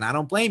games, and I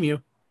don't blame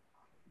you,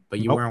 but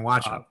you weren't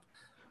watching them.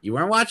 You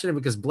weren't watching it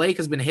because Blake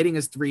has been hitting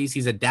his threes.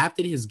 He's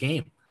adapted his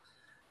game.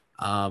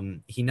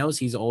 He knows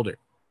he's older.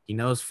 He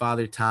knows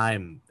Father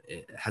Time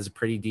has a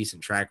pretty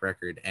decent track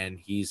record, and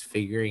he's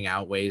figuring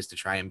out ways to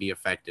try and be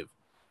effective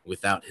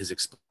without his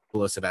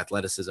explosive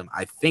athleticism.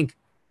 I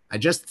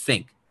just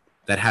think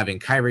that having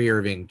Kyrie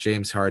Irving,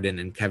 James Harden,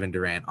 and Kevin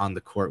Durant on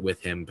the court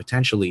with him,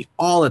 potentially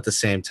all at the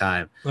same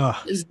time,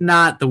 is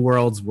not the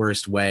world's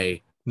worst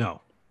way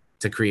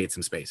to create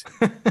some space.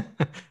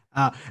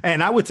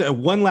 And I would say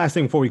one last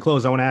thing before we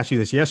close. I want to ask you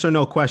this yes or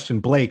no question.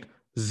 Blake,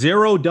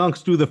 0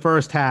 dunks through the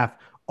first half.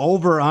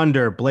 Over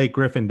under Blake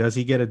Griffin. Does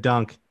he get a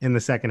dunk in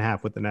the second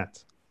half with the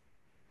Nets?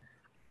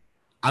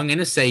 I'm going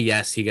to say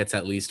yes, he gets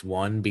at least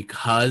one,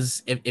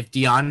 because if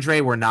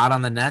DeAndre were not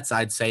on the Nets,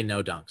 I'd say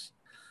no dunks.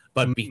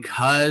 But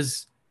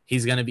because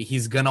he's going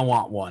to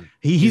want one.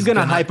 He's going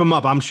to hype him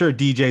up. I'm sure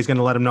DJ's going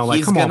to let him know, like,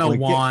 he's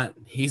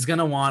going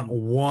to want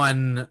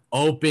one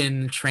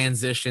open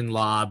transition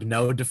lob,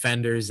 no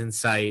defenders in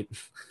sight.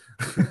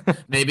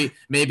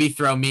 maybe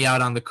throw me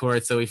out on the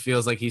court so he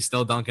feels like he's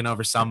still dunking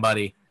over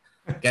somebody.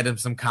 Get him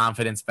some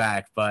confidence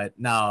back. But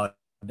no,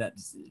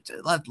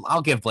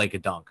 I'll give Blake a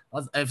dunk.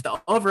 If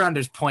the over-under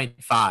is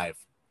 0.5,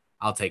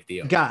 I'll take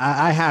the over.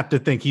 I have to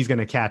think he's going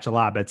to catch a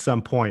lob at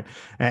some point.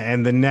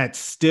 And the Nets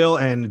still,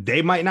 and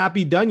they might not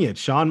be done yet.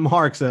 Sean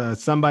Marks,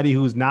 somebody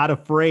who's not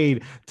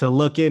afraid to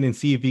look in and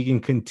see if he can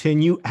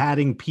continue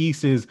adding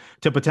pieces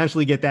to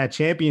potentially get that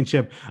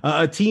championship.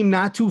 A team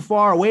not too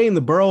far away in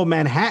the borough of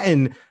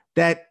Manhattan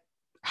that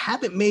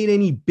haven't made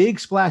any big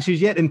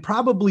splashes yet and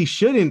probably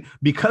shouldn't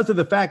because of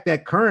the fact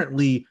that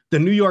currently the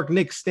New York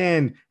Knicks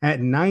stand at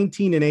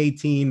 19 and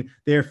 18.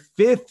 They're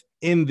fifth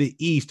in the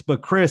East.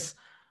 But Chris,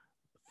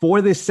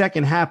 for this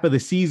second half of the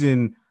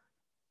season,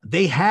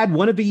 they had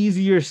one of the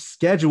easier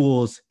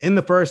schedules in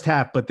the first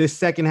half, but this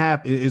second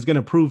half is going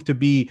to prove to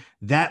be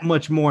that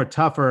much more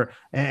tougher.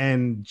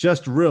 And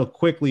just real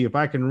quickly, if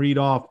I can read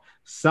off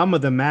some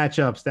of the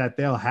matchups that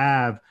they'll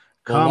have.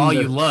 Well, while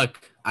you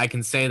look, I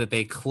can say that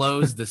they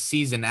closed the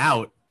season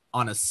out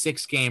on a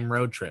 6-game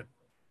road trip.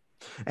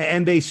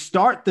 And they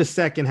start the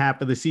second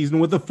half of the season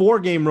with a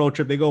 4-game road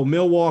trip. They go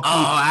Milwaukee,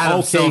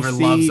 Adam Silver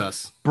loves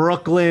us.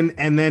 Brooklyn,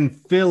 and then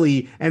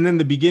Philly. And then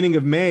the beginning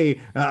of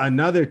May,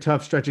 another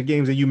tough stretch of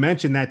games that you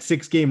mentioned, that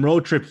 6-game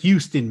road trip,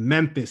 Houston,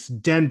 Memphis,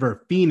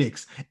 Denver,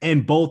 Phoenix,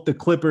 and both the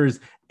Clippers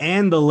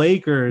and the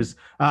Lakers.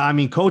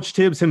 Coach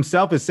Tibbs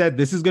himself has said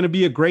this is going to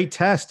be a great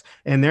test,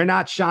 and they're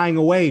not shying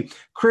away.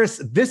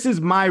 Chris, this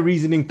is my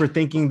reasoning for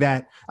thinking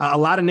that a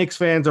lot of Knicks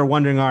fans are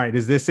wondering, all right,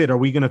 is this it? Are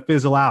we going to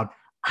fizzle out?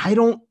 I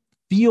don't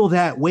feel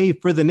that way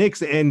for the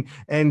Knicks, and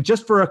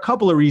just for a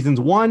couple of reasons.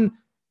 One,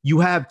 you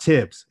have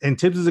Tibbs, and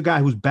Tibbs is a guy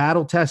who's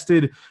battle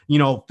tested.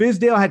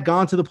 Fizdale had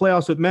gone to the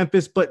playoffs with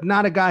Memphis, but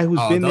not a guy who's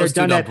been there,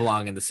 done that.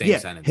 Belong in the same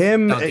sentence.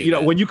 Him,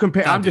 when you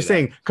compare, I'm just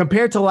saying,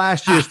 compared to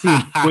last year's team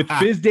with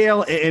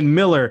Fizdale and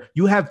Miller,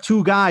 you have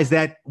two guys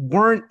that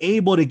weren't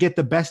able to get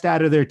the best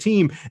out of their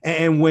team.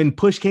 And when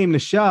push came to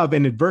shove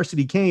and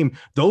adversity came,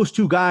 those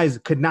two guys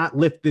could not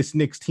lift this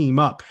Knicks team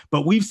up.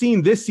 But we've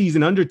seen this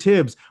season under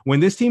Tibbs,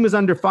 when this team is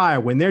under fire,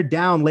 when they're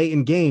down late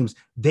in games,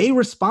 they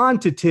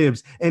respond to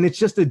Tibbs, and it's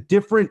just a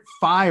different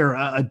fire,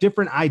 a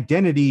different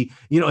identity,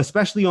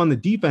 especially on the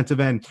defensive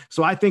end.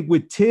 So I think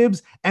with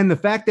Tibbs and the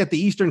fact that the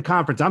Eastern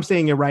Conference, I'm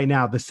saying it right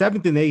now, the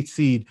 7th and 8th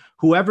seed,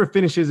 whoever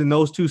finishes in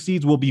those two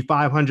seeds will be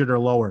 500 or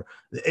lower.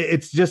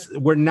 It's just,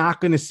 we're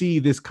not going to see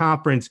this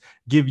conference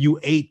give you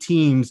 8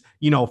 teams,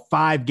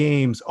 5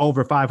 games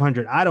over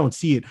 500. I don't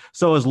see it.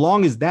 So as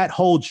long as that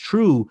holds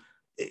true,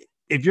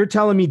 if you're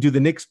telling me, do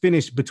the Knicks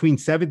finish between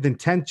 7th and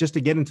 10th just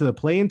to get into the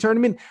play-in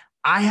tournament?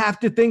 I have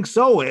to think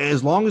so.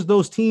 As long as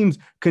those teams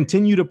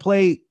continue to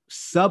play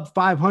sub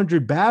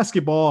 500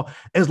 basketball,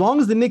 as long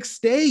as the Knicks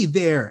stay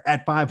there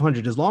at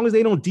 500, as long as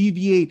they don't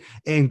deviate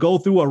and go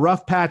through a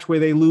rough patch where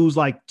they lose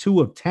like 2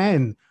 of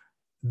 10,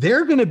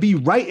 they're going to be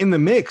right in the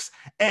mix.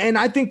 And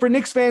I think for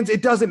Knicks fans,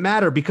 it doesn't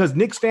matter because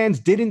Knicks fans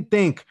didn't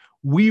think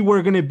we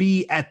were going to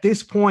be at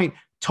this point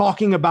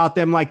talking about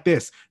them like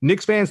this.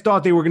 Knicks fans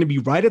thought they were going to be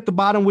right at the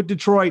bottom with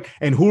Detroit.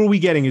 And who are we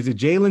getting? Is it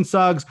Jalen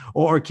Suggs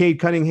or Cade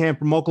Cunningham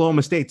from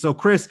Oklahoma State? So,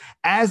 Chris,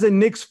 as a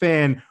Knicks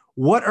fan,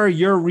 what are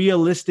your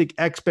realistic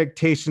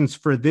expectations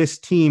for this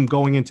team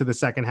going into the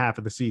second half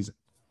of the season?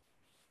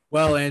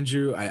 Well,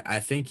 Andrew, I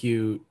think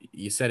you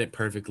said it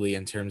perfectly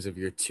in terms of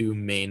your 2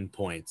 main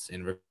points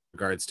in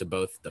regards to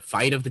both the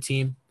fight of the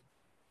team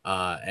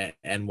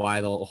and why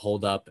they'll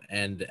hold up.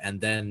 And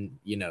then,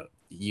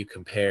 you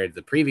compared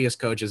the previous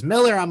coaches.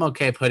 Miller, I'm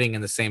okay putting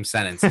in the same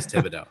sentence as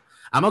Thibodeau.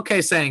 I'm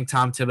okay saying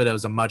Tom Thibodeau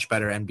is a much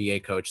better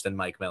NBA coach than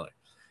Mike Miller.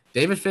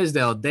 David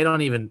Fizdale, they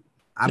don't even.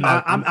 I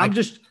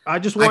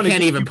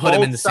can't even put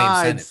him in the same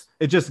sentence.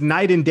 It's just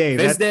night and day.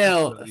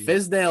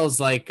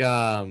 Fizdale's like,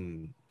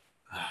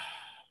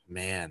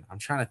 man, I'm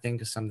trying to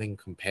think of something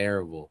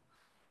comparable.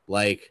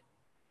 Like,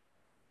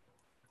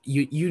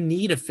 you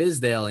need a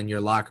Fizdale in your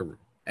locker room.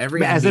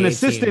 As an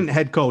assistant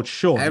head coach,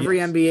 sure. Every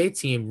NBA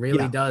team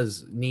really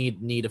does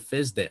need a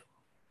Fizdale.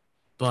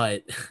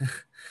 But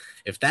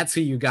if that's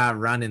who you got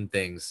running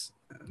things,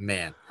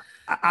 man.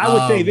 I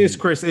would say this,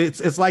 Chris.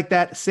 It's like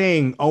that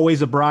saying,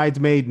 always a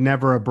bridesmaid,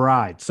 never a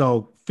bride.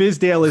 So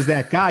Fizdale is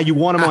that guy. You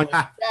want him on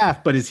your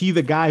staff, but is he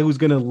the guy who's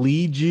going to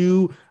lead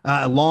you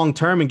long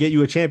term and get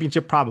you a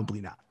championship?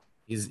 Probably not.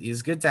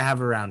 He's good to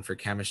have around for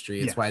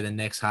chemistry. It's why the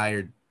Knicks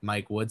hired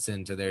Mike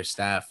Woodson to their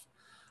staff.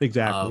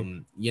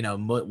 Exactly.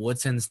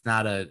 Woodson's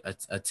not a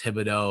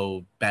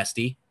Thibodeau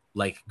bestie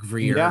like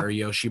Greer or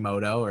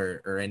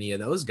Yoshimoto or any of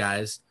those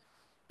guys,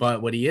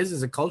 but what he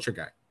is a culture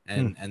guy,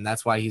 and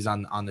that's why he's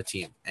on the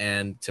team.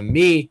 And to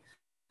me,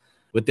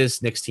 with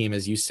this Knicks team,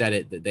 as you said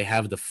it, they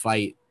have the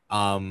fight.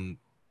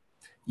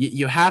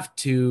 You have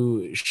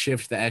to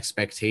shift the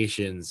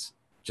expectations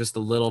just a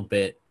little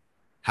bit.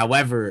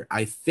 However,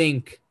 I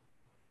think,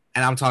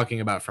 and I'm talking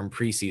about from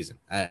preseason,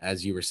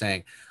 as you were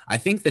saying, I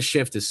think the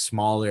shift is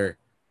smaller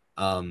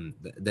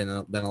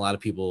than a lot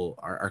of people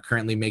are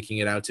currently making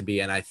it out to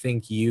be. And I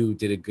think you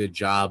did a good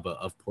job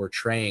of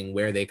portraying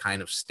where they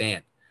kind of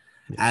stand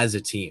as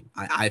a team.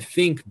 I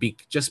think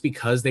just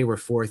because they were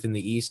 4th in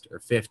the East or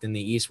 5th in the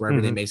East, wherever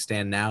they may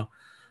stand now,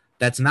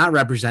 that's not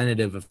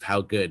representative of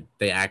how good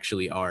they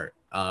actually are.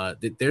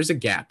 There's a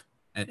gap,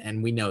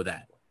 and we know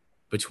that,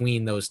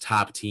 between those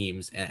top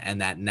teams and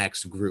that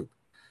next group.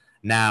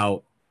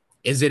 Now,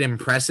 is it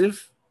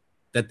impressive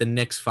that the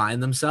Knicks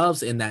find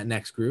themselves in that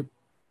next group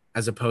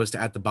as opposed to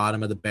at the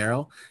bottom of the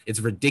barrel? It's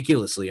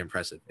ridiculously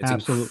impressive.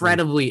 It's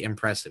incredibly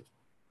impressive.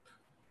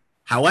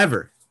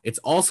 However, it's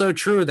also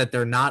true that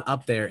they're not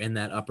up there in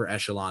that upper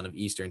echelon of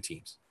Eastern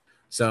teams.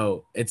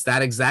 So it's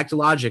that exact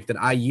logic that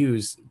I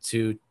use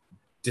to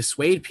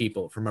dissuade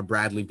people from a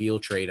Bradley Beal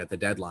trade at the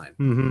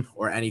deadline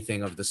or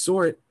anything of the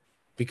sort,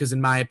 because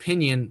in my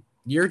opinion,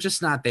 you're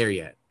just not there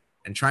yet.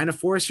 And trying to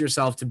force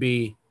yourself to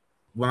be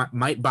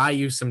might buy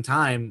you some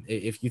time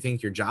if you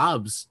think your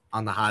job's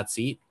on the hot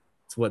seat.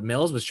 It's what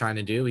Mills was trying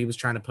to do. He was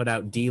trying to put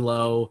out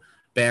D'Lo,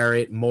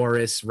 Barrett,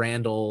 Morris,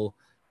 Randall,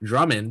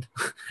 Drummond,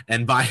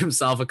 and buy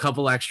himself a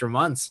couple extra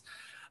months.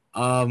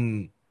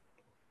 I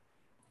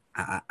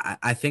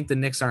think the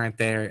Knicks aren't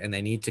there, and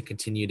they need to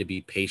continue to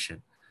be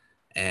patient.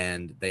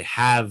 And they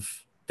have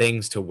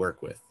things to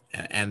work with.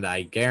 And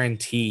I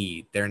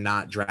guarantee they're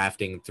not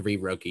drafting 3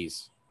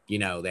 rookies. You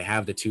know, they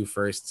have the 2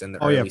 firsts and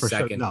the early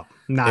second. Sure.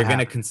 They're going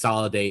to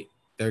consolidate.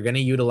 They're going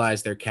to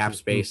utilize their cap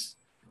space.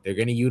 They're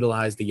going to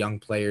utilize the young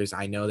players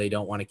I know they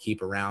don't want to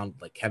keep around,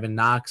 like Kevin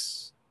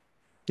Knox.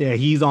 Yeah,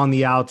 he's on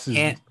the outs.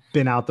 He's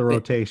been out the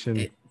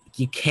rotation.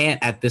 You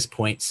can't at this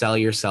point sell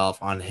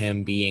yourself on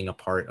him being a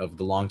part of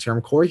the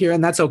long-term core here.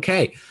 And that's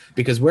okay,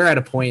 because we're at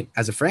a point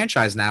as a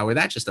franchise now where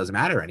that just doesn't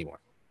matter anymore.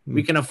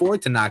 We can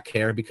afford to not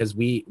care because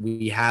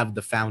we have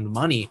the found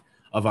money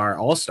of our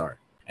all-star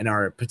and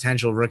our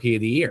potential rookie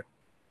of the year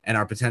and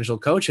our potential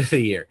coach of the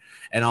year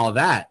and all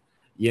that,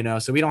 you know,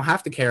 so we don't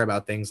have to care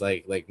about things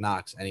like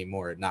Knox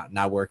anymore,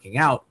 not working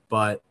out.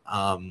 But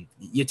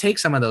you take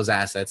some of those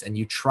assets and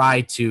you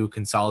try to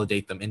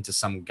consolidate them into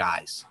some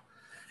guys,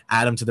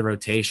 add them to the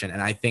rotation.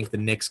 And I think the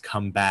Knicks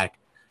come back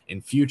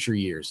in future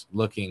years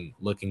looking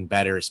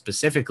better,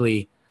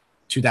 specifically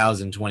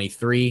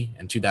 2023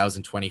 and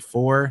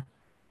 2024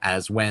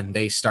 as when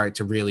they start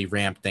to really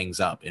ramp things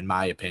up, in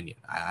my opinion.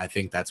 I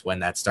think that's when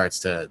they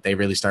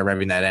really start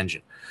revving that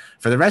engine.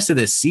 For the rest of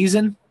this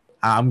season,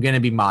 I'm going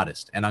to be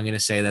modest, and I'm going to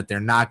say that they're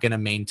not going to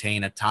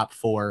maintain a top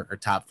 4 or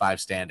top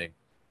 5 standing.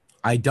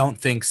 I don't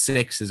think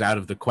 6 is out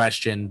of the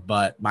question,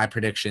 but my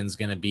prediction is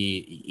going to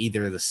be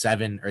either the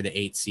 7 or the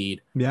 8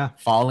 seed. Yeah.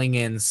 Falling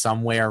in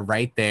somewhere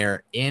right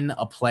there in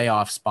a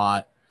playoff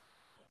spot.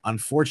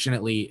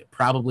 Unfortunately,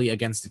 probably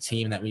against a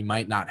team that we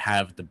might not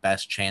have the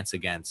best chance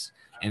against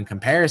in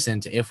comparison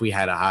to if we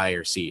had a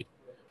higher seed.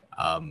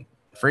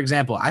 For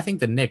example, I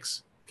think the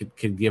Knicks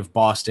could give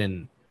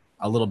Boston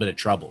a little bit of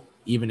trouble,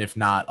 even if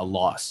not a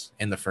loss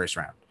in the first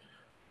round.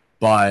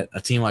 But a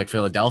team like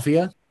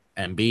Philadelphia,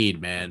 Embiid,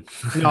 man,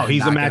 no,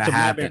 he's a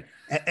matchup.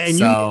 And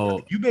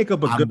so you make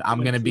up a good. I'm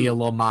going to be a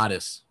little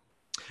modest.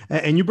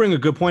 And you bring a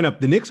good point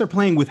up. The Knicks are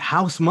playing with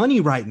house money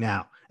right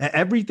now.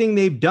 Everything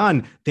they've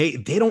done, they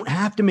don't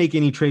have to make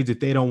any trades if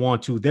they don't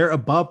want to. They're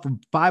above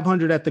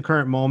 500 at the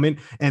current moment,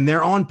 and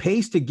they're on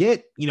pace to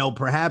get, you know,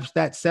 perhaps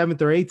that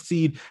 7th or 8th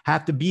seed,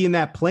 have to be in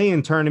that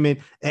play-in tournament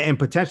and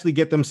potentially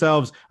get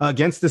themselves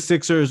against the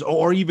Sixers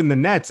or even the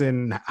Nets.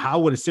 And how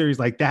would a series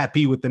like that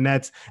be with the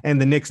Nets and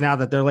the Knicks now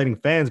that they're letting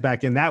fans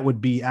back in? That would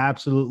be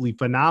absolutely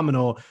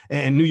phenomenal,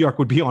 and New York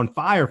would be on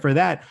fire for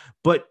that.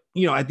 But,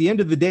 you know, at the end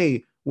of the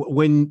day,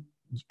 when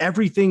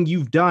everything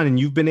you've done and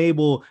you've been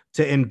able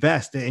to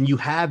invest and you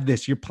have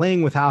this, you're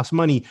playing with house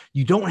money,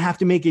 you don't have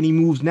to make any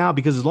moves now,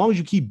 because as long as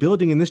you keep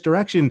building in this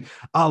direction,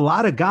 a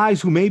lot of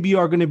guys who maybe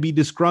are going to be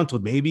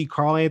disgruntled, maybe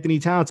Karl Anthony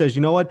Towns says,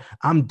 you know what,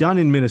 I'm done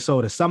in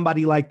Minnesota,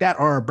 somebody like that,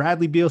 or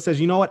Bradley Beal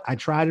says, you know what, I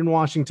tried in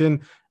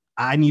Washington,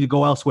 I need to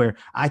go elsewhere.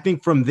 I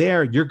think from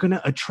there, you're going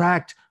to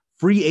attract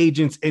free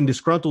agents and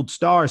disgruntled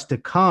stars to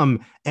come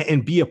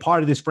and be a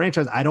part of this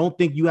franchise. I don't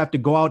think you have to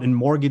go out and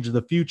mortgage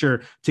the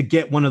future to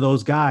get one of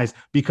those guys,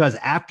 because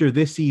after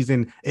this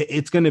season,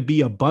 it's going to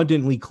be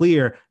abundantly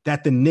clear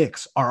that the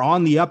Knicks are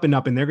on the up and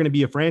up, and they're going to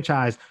be a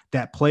franchise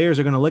that players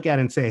are going to look at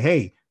and say,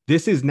 hey,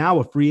 this is now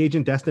a free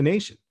agent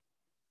destination.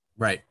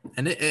 Right.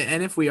 And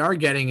if we are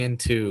getting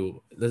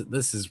into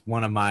this is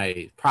one of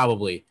my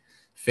probably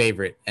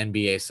favorite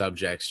NBA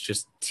subjects,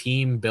 just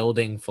team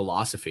building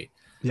philosophy.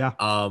 Yeah.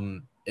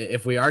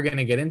 If we are going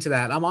to get into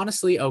that, I'm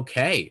honestly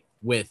okay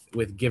with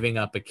giving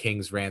up a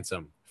king's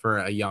ransom for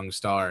a young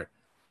star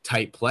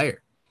type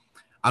player.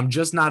 I'm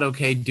just not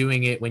okay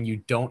doing it when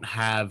you don't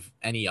have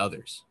any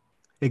others.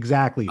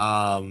 Exactly.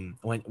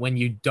 When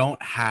you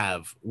don't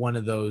have one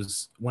of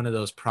those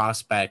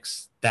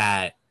prospects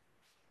that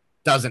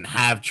doesn't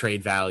have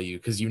trade value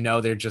because you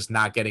know they're just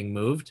not getting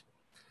moved,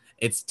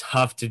 it's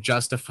tough to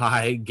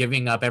justify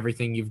giving up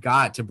everything you've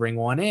got to bring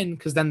one in,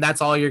 because then that's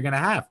all you're going to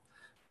have.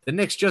 The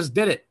Knicks just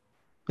did it.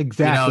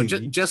 Exactly. You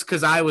know, just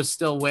because I was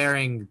still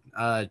wearing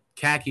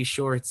khaki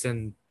shorts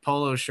and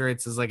polo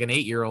shirts as like an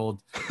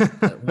 8-year-old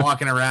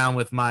walking around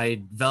with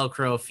my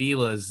Velcro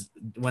Filas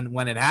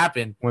when it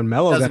happened. When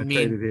Melo got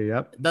traded here,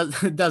 yep.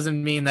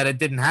 Doesn't mean that it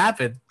didn't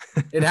happen.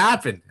 It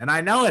happened, and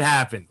I know it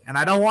happened, and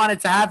I don't want it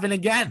to happen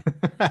again.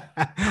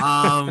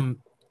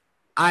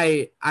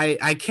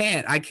 I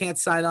can't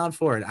sign on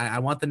for it. I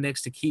want the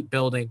Knicks to keep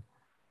building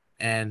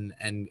and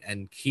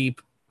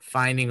keep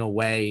finding a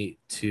way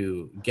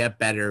to get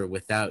better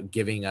without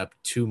giving up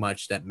too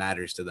much that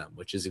matters to them,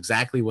 which is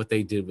exactly what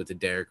they did with the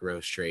Derrick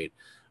Rose trade,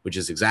 which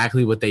is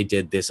exactly what they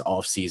did this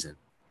offseason.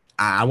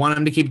 I want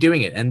them to keep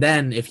doing it. And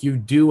then if you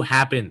do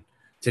happen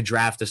to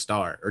draft a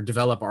star or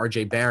develop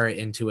RJ Barrett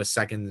into a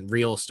second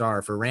real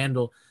star for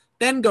Randall,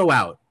 then go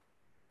out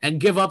and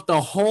give up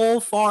the whole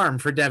farm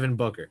for Devin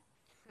Booker.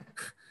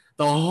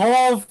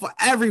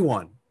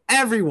 Everyone,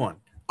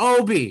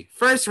 OB,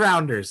 first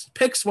rounders,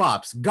 pick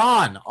swaps,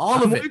 gone.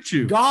 All of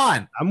it,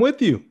 gone. I'm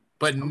with you.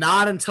 But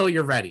not until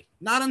you're ready.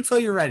 Not until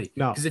you're ready.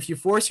 No. Because if you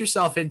force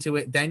yourself into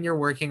it, then you're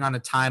working on a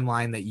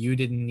timeline that you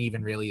didn't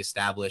even really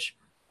establish.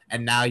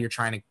 And now you're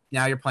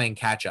playing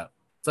catch up.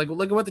 It's like,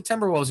 look at what the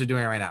Timberwolves are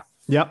doing right now.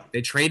 Yep.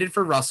 They traded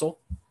for Russell.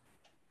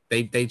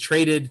 They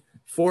traded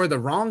for the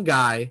wrong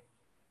guy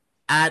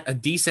at a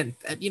decent,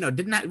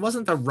 it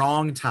wasn't the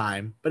wrong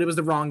time, but it was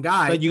the wrong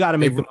guy. But you got to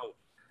make the move.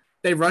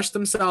 They rushed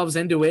themselves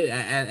into it,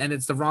 and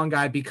it's the wrong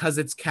guy because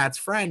it's Cat's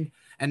friend.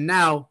 And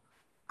now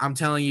I'm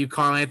telling you,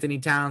 Karl Anthony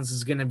Towns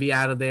is going to be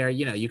out of there.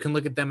 You can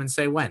look at them and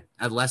say, when?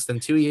 At less than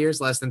 2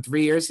 years, less than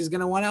 3 years, he's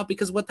going to want out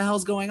because what the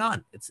hell's going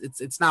on?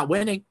 It's not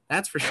winning.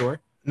 That's for sure.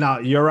 No,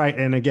 you're right.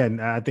 And again,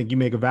 I think you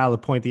make a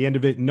valid point at the end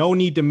of it. No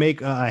need to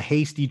make a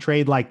hasty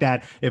trade like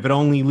that if it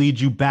only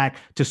leads you back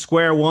to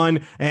square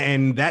one.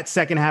 And that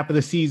second half of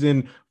the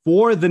season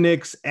for the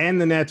Knicks and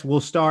the Nets will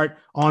start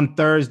on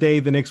Thursday.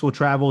 The Knicks will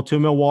travel to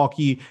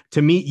Milwaukee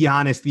to meet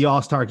Giannis, the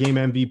All-Star Game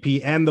MVP,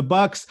 and the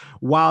Bucks,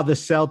 while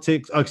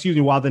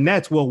the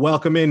Nets will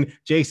welcome in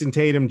Jason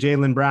Tatum,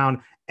 Jaylen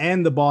Brown,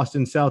 and the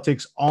Boston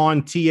Celtics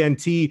on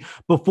TNT.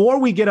 Before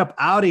we get up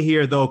out of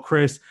here, though,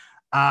 Chris,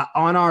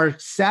 on our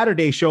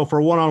Saturday show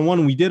for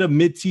One-on-One, we did a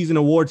mid-season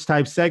awards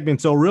type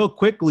segment. So real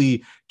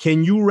quickly,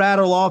 can you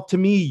rattle off to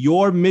me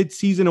your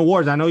mid-season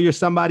awards? I know you're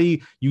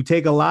somebody, you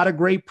take a lot of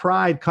great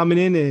pride coming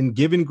in and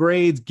giving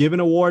grades, giving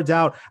awards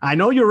out. I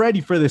know you're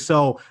ready for this.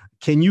 So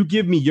can you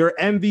give me your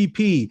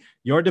MVP,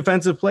 your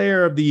defensive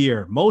player of the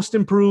year, most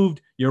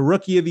improved, your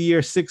rookie of the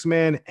year, sixth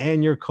man,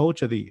 and your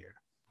coach of the year?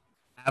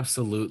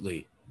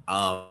 Absolutely.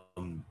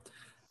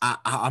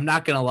 I'm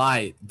not gonna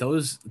lie;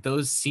 those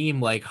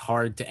seem like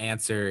hard to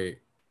answer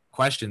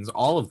questions,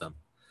 all of them,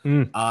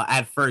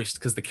 at first,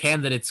 because the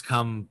candidates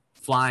come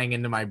flying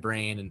into my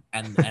brain,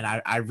 and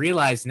I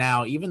realize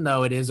now, even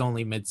though it is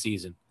only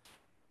mid-season,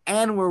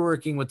 and we're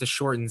working with the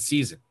shortened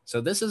season, so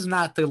this is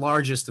not the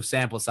largest of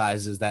sample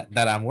sizes that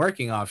I'm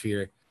working off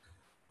here.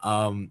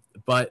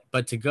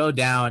 But to go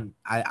down,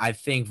 I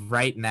think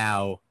right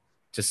now,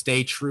 to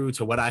stay true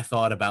to what I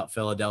thought about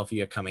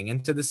Philadelphia coming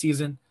into the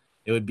season,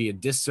 it would be a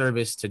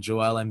disservice to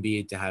Joel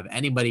Embiid to have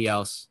anybody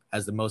else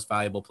as the most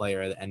valuable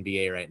player of the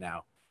NBA right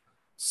now.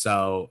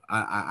 So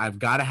I've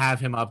got to have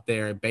him up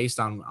there based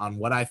on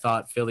what I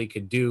thought Philly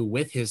could do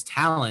with his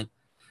talent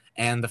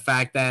and the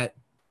fact that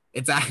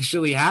it's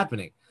actually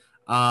happening.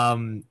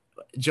 Joel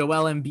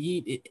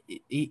Embiid,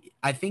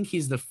 I think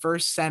he's the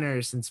first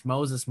center since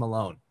Moses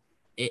Malone.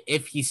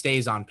 If he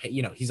stays on,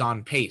 he's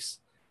on pace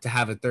to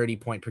have a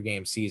 30-point per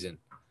game season.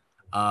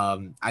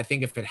 I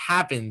think if it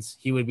happens,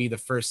 he would be the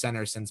first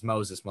center since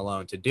Moses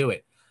Malone to do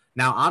it.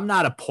 Now, I'm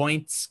not a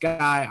points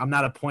guy. I'm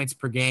not a points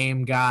per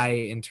game guy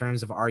in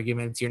terms of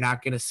arguments. You're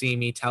not going to see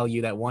me tell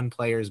you that one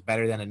player is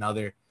better than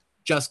another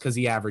just because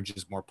he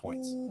averages more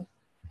points.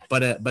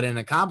 But an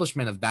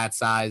accomplishment of that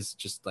size,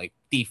 just like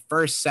the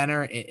first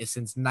center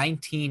since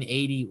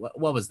 1980,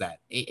 what was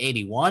that?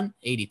 81,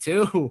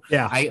 82?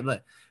 Yeah.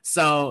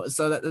 So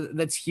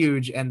that's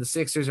huge. And the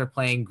Sixers are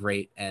playing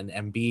great, and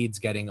Embiid's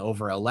getting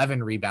over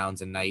 11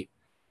 rebounds a night,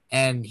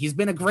 and he's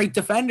been a great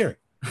defender.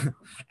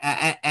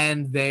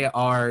 And they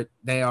are,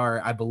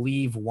 I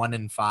believe,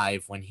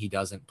 1-5 when he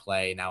doesn't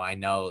play. Now I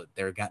know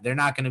they're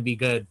not going to be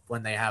good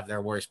when they have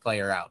their worst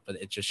player out, but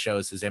it just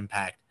shows his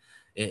impact.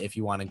 If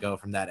you want to go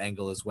from that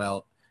angle as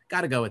well,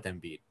 got to go with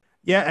Embiid.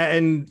 Yeah,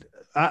 and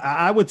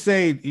I would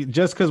say,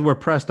 just because we're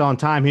pressed on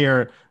time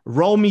here,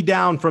 roll me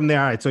down from there.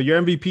 All right, so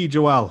your MVP,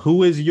 Joel.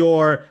 Who is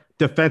your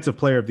defensive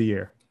player of the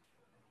year?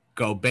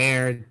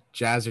 Gobert.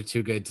 Jazz are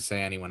too good to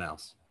say anyone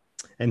else.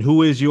 And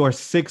who is your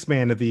sixth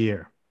man of the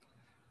year?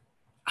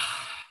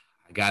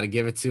 I got to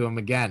give it to him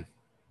again.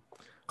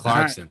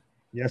 Clarkson. Right.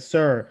 Yes,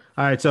 sir.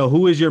 All right, so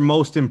who is your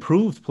most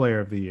improved player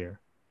of the year?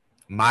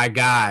 My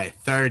guy,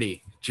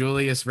 30,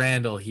 Julius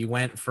Randle. He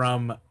went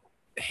from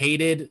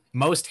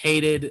most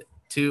hated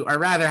to, or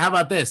rather, how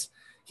about this?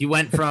 He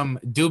went from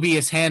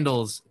dubious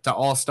handles to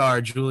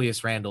all-star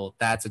Julius Randle.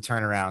 That's a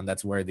turnaround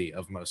that's worthy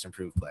of most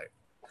improved player.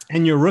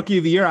 And your rookie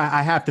of the year,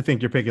 I have to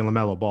think you're picking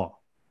LaMelo Ball.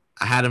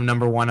 I had him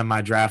number 1 on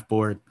my draft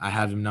board. I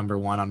have him number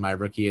 1 on my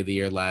rookie of the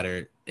year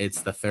ladder.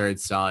 It's the third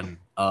son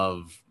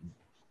of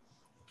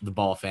the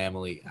Ball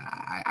family.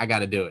 I got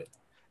to do it.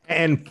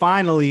 And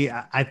finally,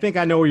 I think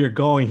I know where you're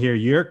going here.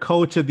 Your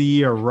coach of the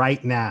year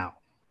right now.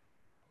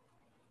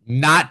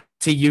 Not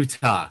to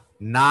Utah,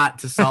 not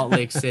to Salt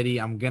Lake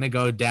City. I'm going to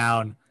go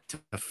down to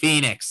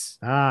Phoenix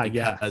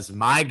because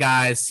my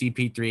guys,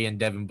 CP3 and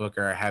Devin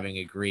Booker, are having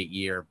a great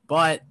year.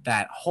 But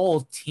that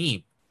whole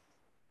team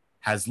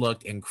has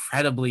looked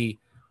incredibly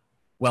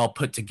well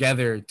put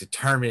together,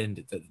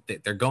 determined.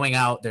 They're going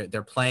out.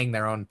 They're playing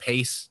their own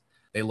pace.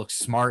 They look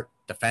smart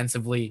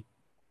defensively.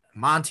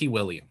 Monty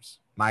Williams,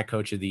 my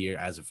coach of the year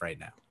as of right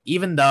now,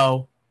 even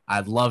though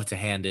I'd love to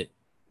hand it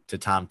to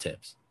Tom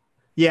Tibbs.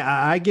 Yeah,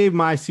 I gave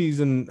my my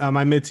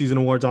midseason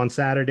awards on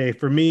Saturday.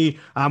 For me,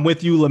 I'm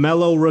with you.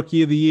 LaMelo,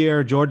 Rookie of the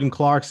Year. Jordan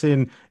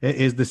Clarkson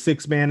is the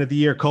Sixth Man of the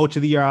Year, Coach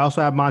of the Year. I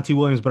also have Monty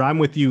Williams, but I'm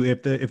with you.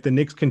 If the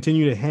Knicks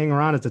continue to hang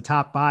around as a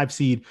top 5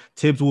 seed,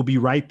 Tibbs will be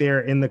right there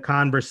in the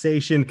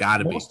conversation.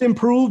 Gotta be. Most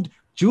improved.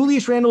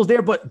 Julius Randle's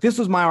there, but this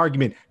was my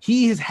argument.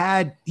 He's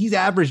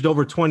averaged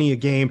over 20 a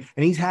game,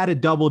 and he's had a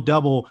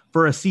double-double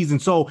for a season.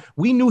 So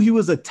we knew he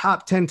was a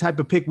top 10 type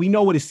of pick. We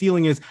know what his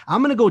ceiling is.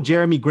 I'm going to go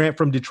Jeremy Grant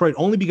from Detroit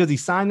only because he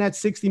signed that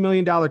 $60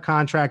 million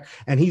contract,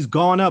 and he's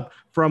gone up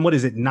from,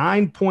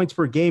 9 points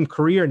per game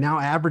career, now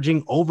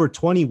averaging over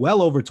 20,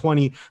 well over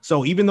 20.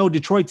 So even though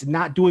Detroit's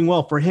not doing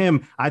well for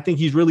him, I think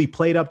he's really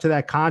played up to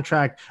that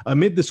contract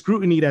amid the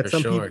scrutiny that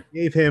some people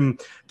gave him.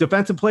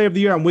 Defensive Player of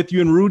the Year, I'm with you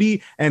and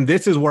Rudy, and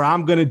this is where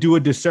I'm going to do a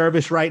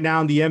disservice right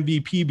now in the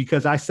MVP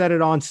because I said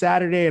it on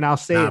Saturday and I'll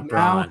say it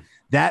now.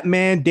 That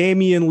man,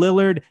 Damian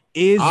Lillard,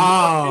 is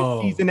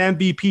season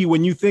MVP.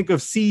 When you think of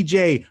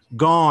CJ,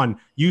 gone.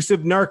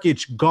 Yusuf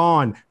Nurkic,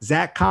 gone.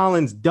 Zach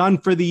Collins, done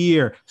for the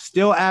year.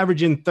 Still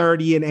averaging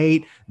 30 and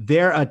 8.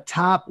 They're a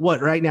top,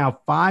 right now?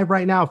 5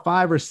 right now?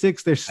 5 or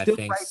 6? They're still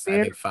right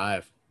there. I think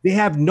 5.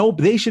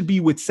 They should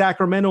be with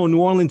Sacramento and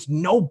New Orleans.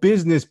 No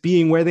business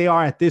being where they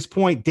are at this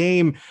point.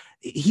 Dame,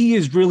 he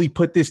has really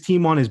put this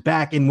team on his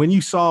back. And when you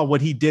saw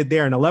what he did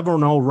there, an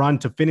 11-0 run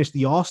to finish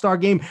the All-Star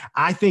game,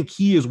 I think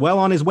he is well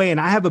on his way.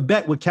 And I have a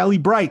bet with Kelly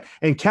Bright.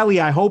 And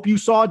Kelly, I hope you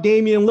saw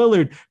Damian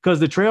Lillard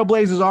because the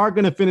Trailblazers are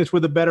going to finish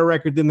with a better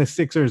record than the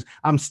Sixers.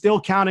 I'm still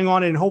counting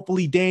on it. And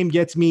hopefully Dame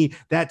gets me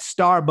that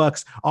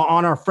Starbucks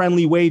on our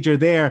friendly wager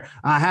there.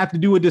 I have to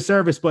do a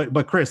disservice,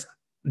 but Chris,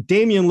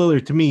 Damian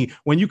Lillard, to me,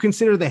 when you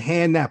consider the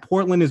hand that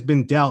Portland has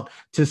been dealt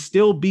to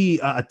still be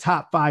a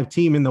top 5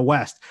 team in the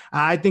West,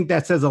 I think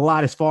that says a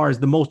lot as far as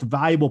the most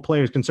valuable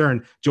player is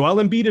concerned.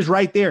 Joel Embiid is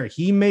right there.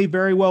 He may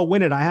very well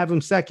win it. I have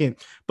him second.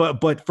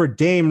 But for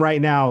Dame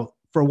right now,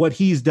 for what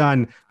he's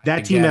done,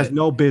 that team has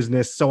no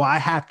business. So I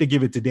have to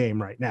give it to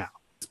Dame right now.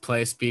 This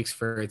play speaks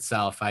for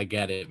itself. I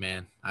get it,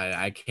 man.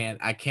 I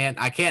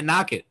can't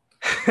knock it.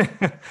 All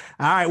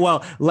right,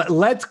 well,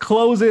 let's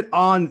close it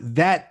on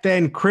that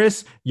then.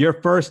 Chris, your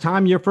first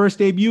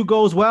debut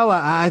goes well.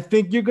 I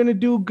think you're going to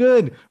do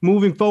good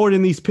moving forward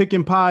in these pick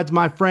and pods,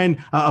 my friend.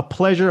 A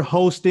pleasure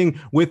hosting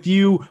with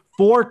you.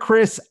 For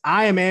Chris,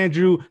 I am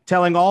Andrew,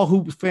 telling all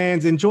Hoops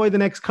fans, enjoy the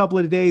next couple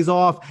of days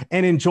off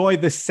and enjoy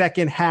the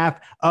second half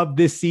of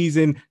this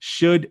season.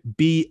 Should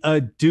be a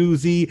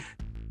doozy.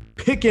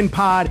 Pick and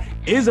Pod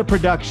is a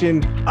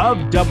production of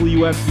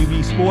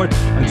WFTV Sports.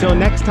 Until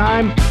next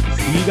time,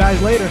 see you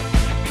guys later.